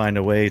can't find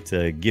a way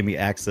to give me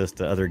access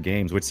to other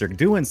games, which they're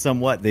doing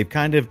somewhat, they've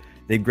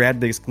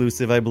grabbed the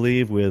exclusive, I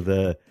believe, with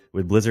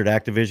Blizzard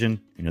Activision.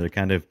 They're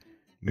kind of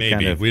we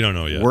don't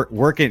know yet.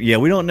 Working,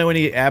 we don't know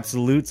any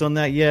absolutes on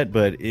that yet,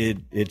 but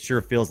it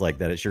sure feels like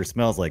that. It sure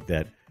smells like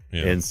that.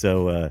 Yeah. And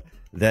so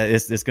that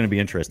it's going to be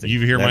interesting.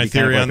 You hear my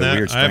theory on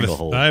that?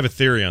 I have a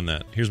theory on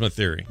that. Here's my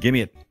theory. Give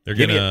me it.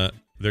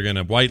 They're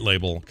gonna white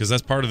label, because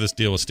that's part of this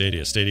deal with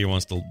Stadia. Stadia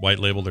wants to white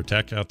label their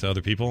tech out to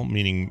other people,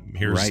 meaning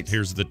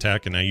here's the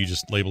tech, and now you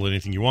just label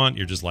anything you want.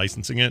 You're just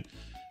licensing it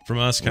from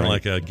us, kind of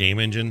like a game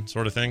engine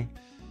sort of thing.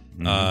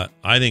 Mm-hmm.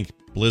 I think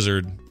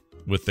Blizzard,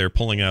 with their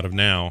pulling out of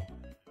Now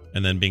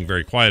and then being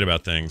very quiet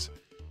about things,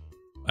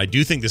 I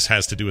do think this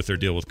has to do with their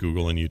deal with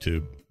Google and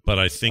YouTube. But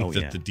I think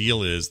the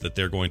deal is that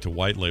they're going to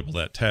white label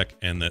that tech,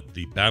 and that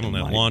the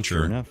Battle.net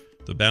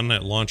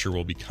launcher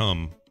will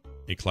become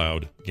a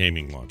cloud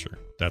gaming launcher.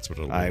 That's what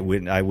it'll do.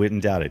 I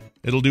wouldn't doubt it.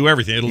 It'll do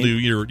everything. It'll do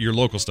your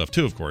local stuff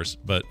too, of course,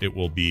 but it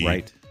will be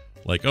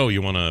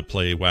you want to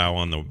play WoW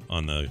on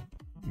the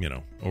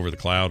over the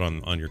cloud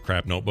on your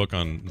crap notebook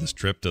on this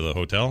trip to the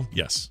hotel.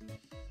 Yes.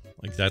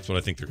 That's what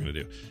I think they're going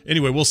to do.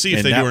 Anyway, we'll see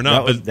if they do or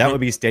not. That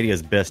would be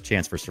Stadia's best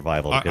chance for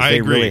survival, because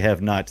they really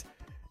have not.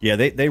 Yeah,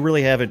 they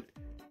really haven't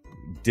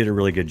did a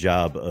really good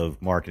job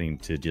of marketing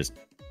to just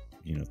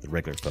the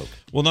regular folk.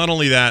 Well, not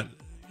only that,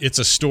 it's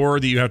a store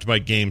that you have to buy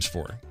games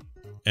for,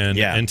 and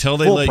until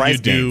they let you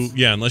do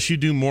unless you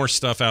do more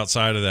stuff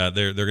outside of that,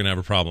 they're going to have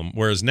a problem.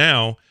 Whereas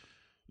now,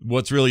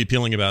 what's really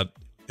appealing about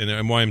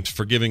and why I'm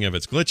forgiving of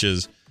its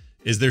glitches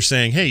is they're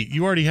saying, hey,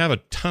 you already have a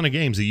ton of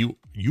games that you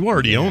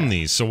already own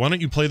these, so why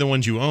don't you play the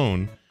ones you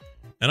own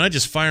and I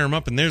just fire them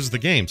up, and there's the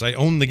games. I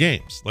own the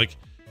games. Like,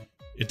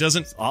 it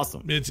doesn't. It's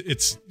awesome. It's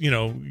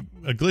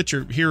a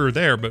glitch here or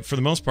there, but for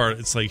the most part,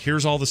 it's like,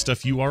 here's all the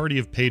stuff you already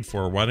have paid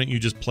for. Why don't you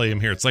just play them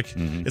here? It's like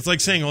it's like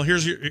saying, well,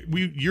 here's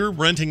you're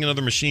renting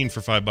another machine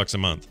for $5 a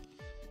month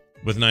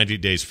with 90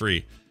 days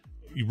free.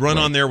 You run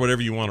on there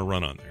whatever you want to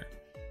run on there.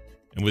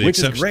 And with which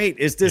is great.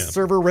 It's this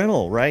server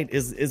rental, right?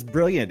 Is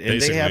brilliant, and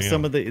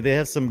basically, they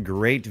have some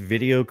great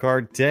video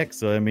card tech.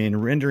 So I mean,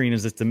 rendering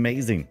is just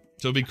amazing.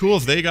 So it'd be cool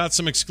if they got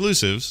some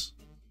exclusives,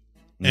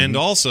 and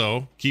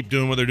also keep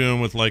doing what they're doing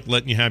with like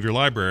letting you have your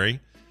library,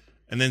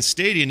 and then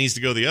Stadia needs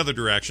to go the other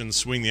direction,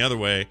 swing the other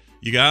way.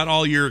 You got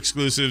all your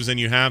exclusives, and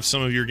you have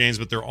some of your games,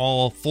 but they're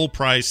all full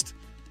priced.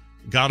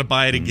 Got to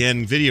buy it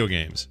again. Video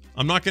games.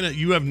 I'm not gonna.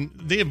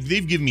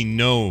 They've given me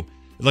no,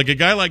 like, a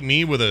guy like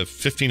me with a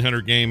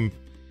 1,500 game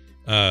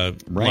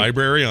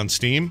library on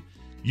Steam.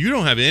 You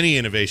don't have any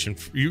innovation.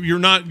 You're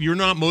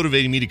not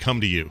motivating me to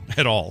come to you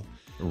at all.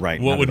 Right.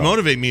 What would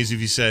motivate me is if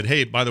you said,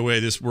 "Hey, by the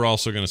way, we're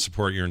also going to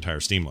support your entire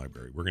Steam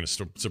library. We're going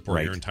to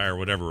support your entire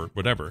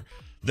whatever."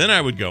 Then I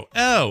would go,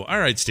 "Oh, all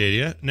right,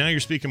 Stadia. Now you're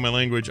speaking my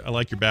language. I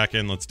like your back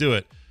end. Let's do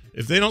it."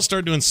 If they don't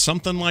start doing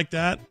something like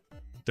that,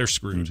 they're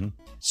screwed.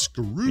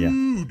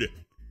 Screwed,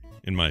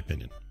 in my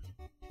opinion.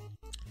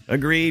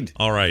 Agreed.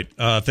 All right.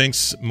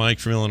 Thanks, Mike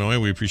from Illinois.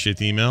 We appreciate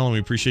the email, and we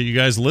appreciate you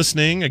guys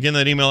listening. Again,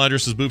 that email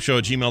address is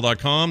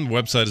boopshow@gmail.com. The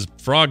website is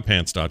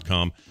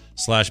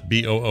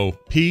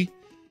frogpants.com/BOOP.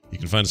 You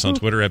can find us on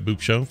Twitter at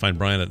Boop Show. Find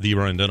Brian at The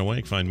Brian Dunaway.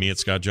 You can find me at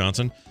Scott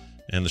Johnson,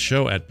 and the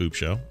show at Boop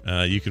Show.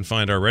 You can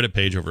find our Reddit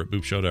page over at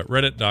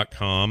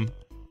boopshow.reddit.com,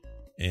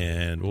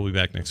 and we'll be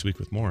back next week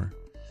with more.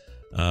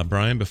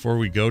 Brian, before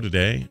we go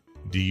today,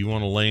 do you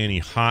want to lay any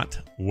hot,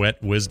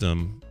 wet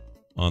wisdom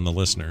on the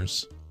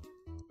listeners?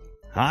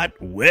 Hot,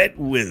 wet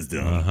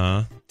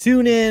wisdom.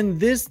 Tune in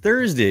this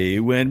Thursday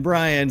when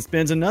Brian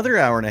spends another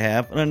hour and a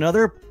half on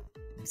another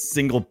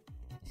single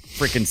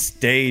freaking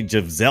stage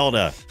of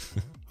Zelda.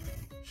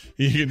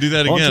 You can do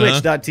that again,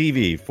 on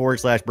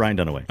twitch.tv/Brian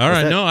Dunaway. All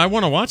right, no, I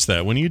want to watch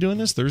that. When are you doing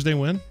this? Thursday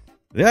when?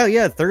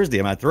 Yeah,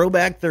 Thursday. My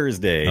Throwback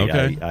Thursday.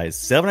 Okay.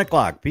 7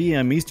 o'clock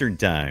p.m. Eastern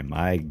Time.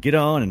 I get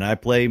on and I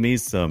play me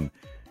some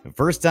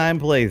first-time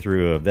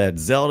playthrough of that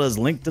Zelda's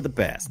Link to the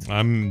Past.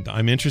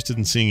 I'm interested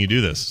in seeing you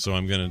do this, so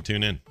I'm going to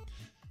tune in.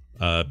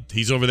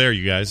 He's over there,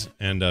 you guys.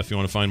 And if you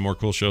want to find more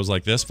cool shows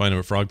like this, find him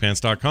at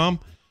frogpants.com.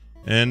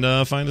 And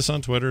find us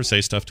on Twitter.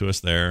 Say stuff to us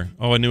there.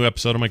 Oh, a new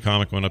episode of my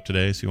comic went up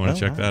today, so you want to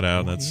check that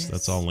out.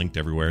 That's all linked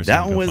everywhere. So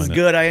that one was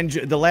good. I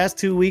enjoyed. The last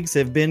 2 weeks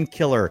have been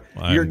killer.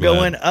 You're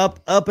going up,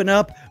 and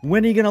up.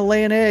 When are you going to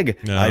lay an egg?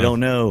 I don't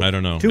know.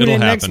 Tune in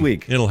next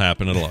week. It'll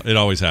happen. It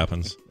always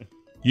happens.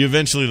 You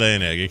eventually lay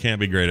an egg. It can't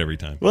be great every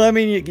time. Well, I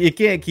mean, you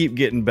can't keep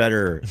getting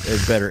better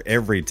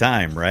every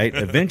time, right?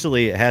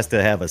 Eventually, it has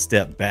to have a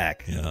step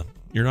back. Yeah,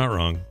 you're not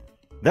wrong.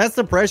 That's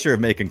the pressure of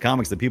making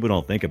comics that people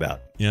don't think about.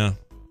 Yeah.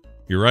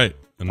 You're right.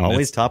 And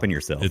always topping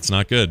yourself. It's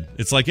not good.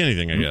 It's like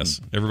anything, I guess.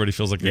 Everybody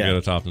feels like they got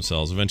to top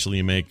themselves. Eventually,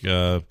 you make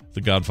The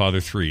Godfather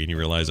 3, and you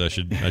realize I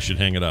should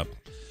hang it up.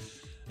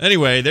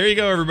 Anyway, there you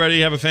go, everybody.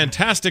 Have a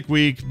fantastic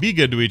week. Be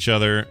good to each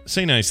other.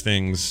 Say nice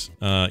things.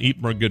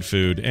 Eat more good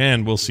food.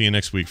 And we'll see you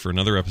next week for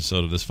another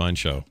episode of this fine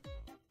show.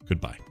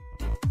 Goodbye.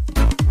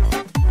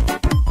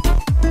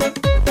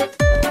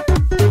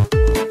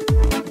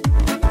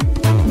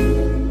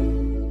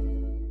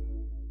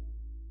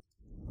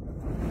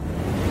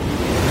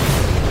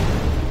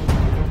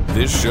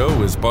 This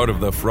show is part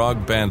of the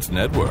Frog Pants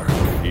Network.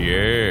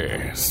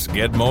 Yes.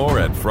 Get more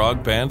at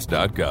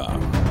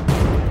frogpants.com.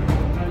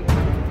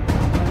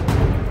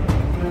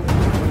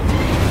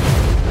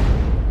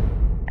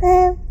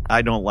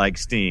 I don't like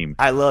Steam.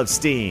 I love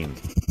Steam.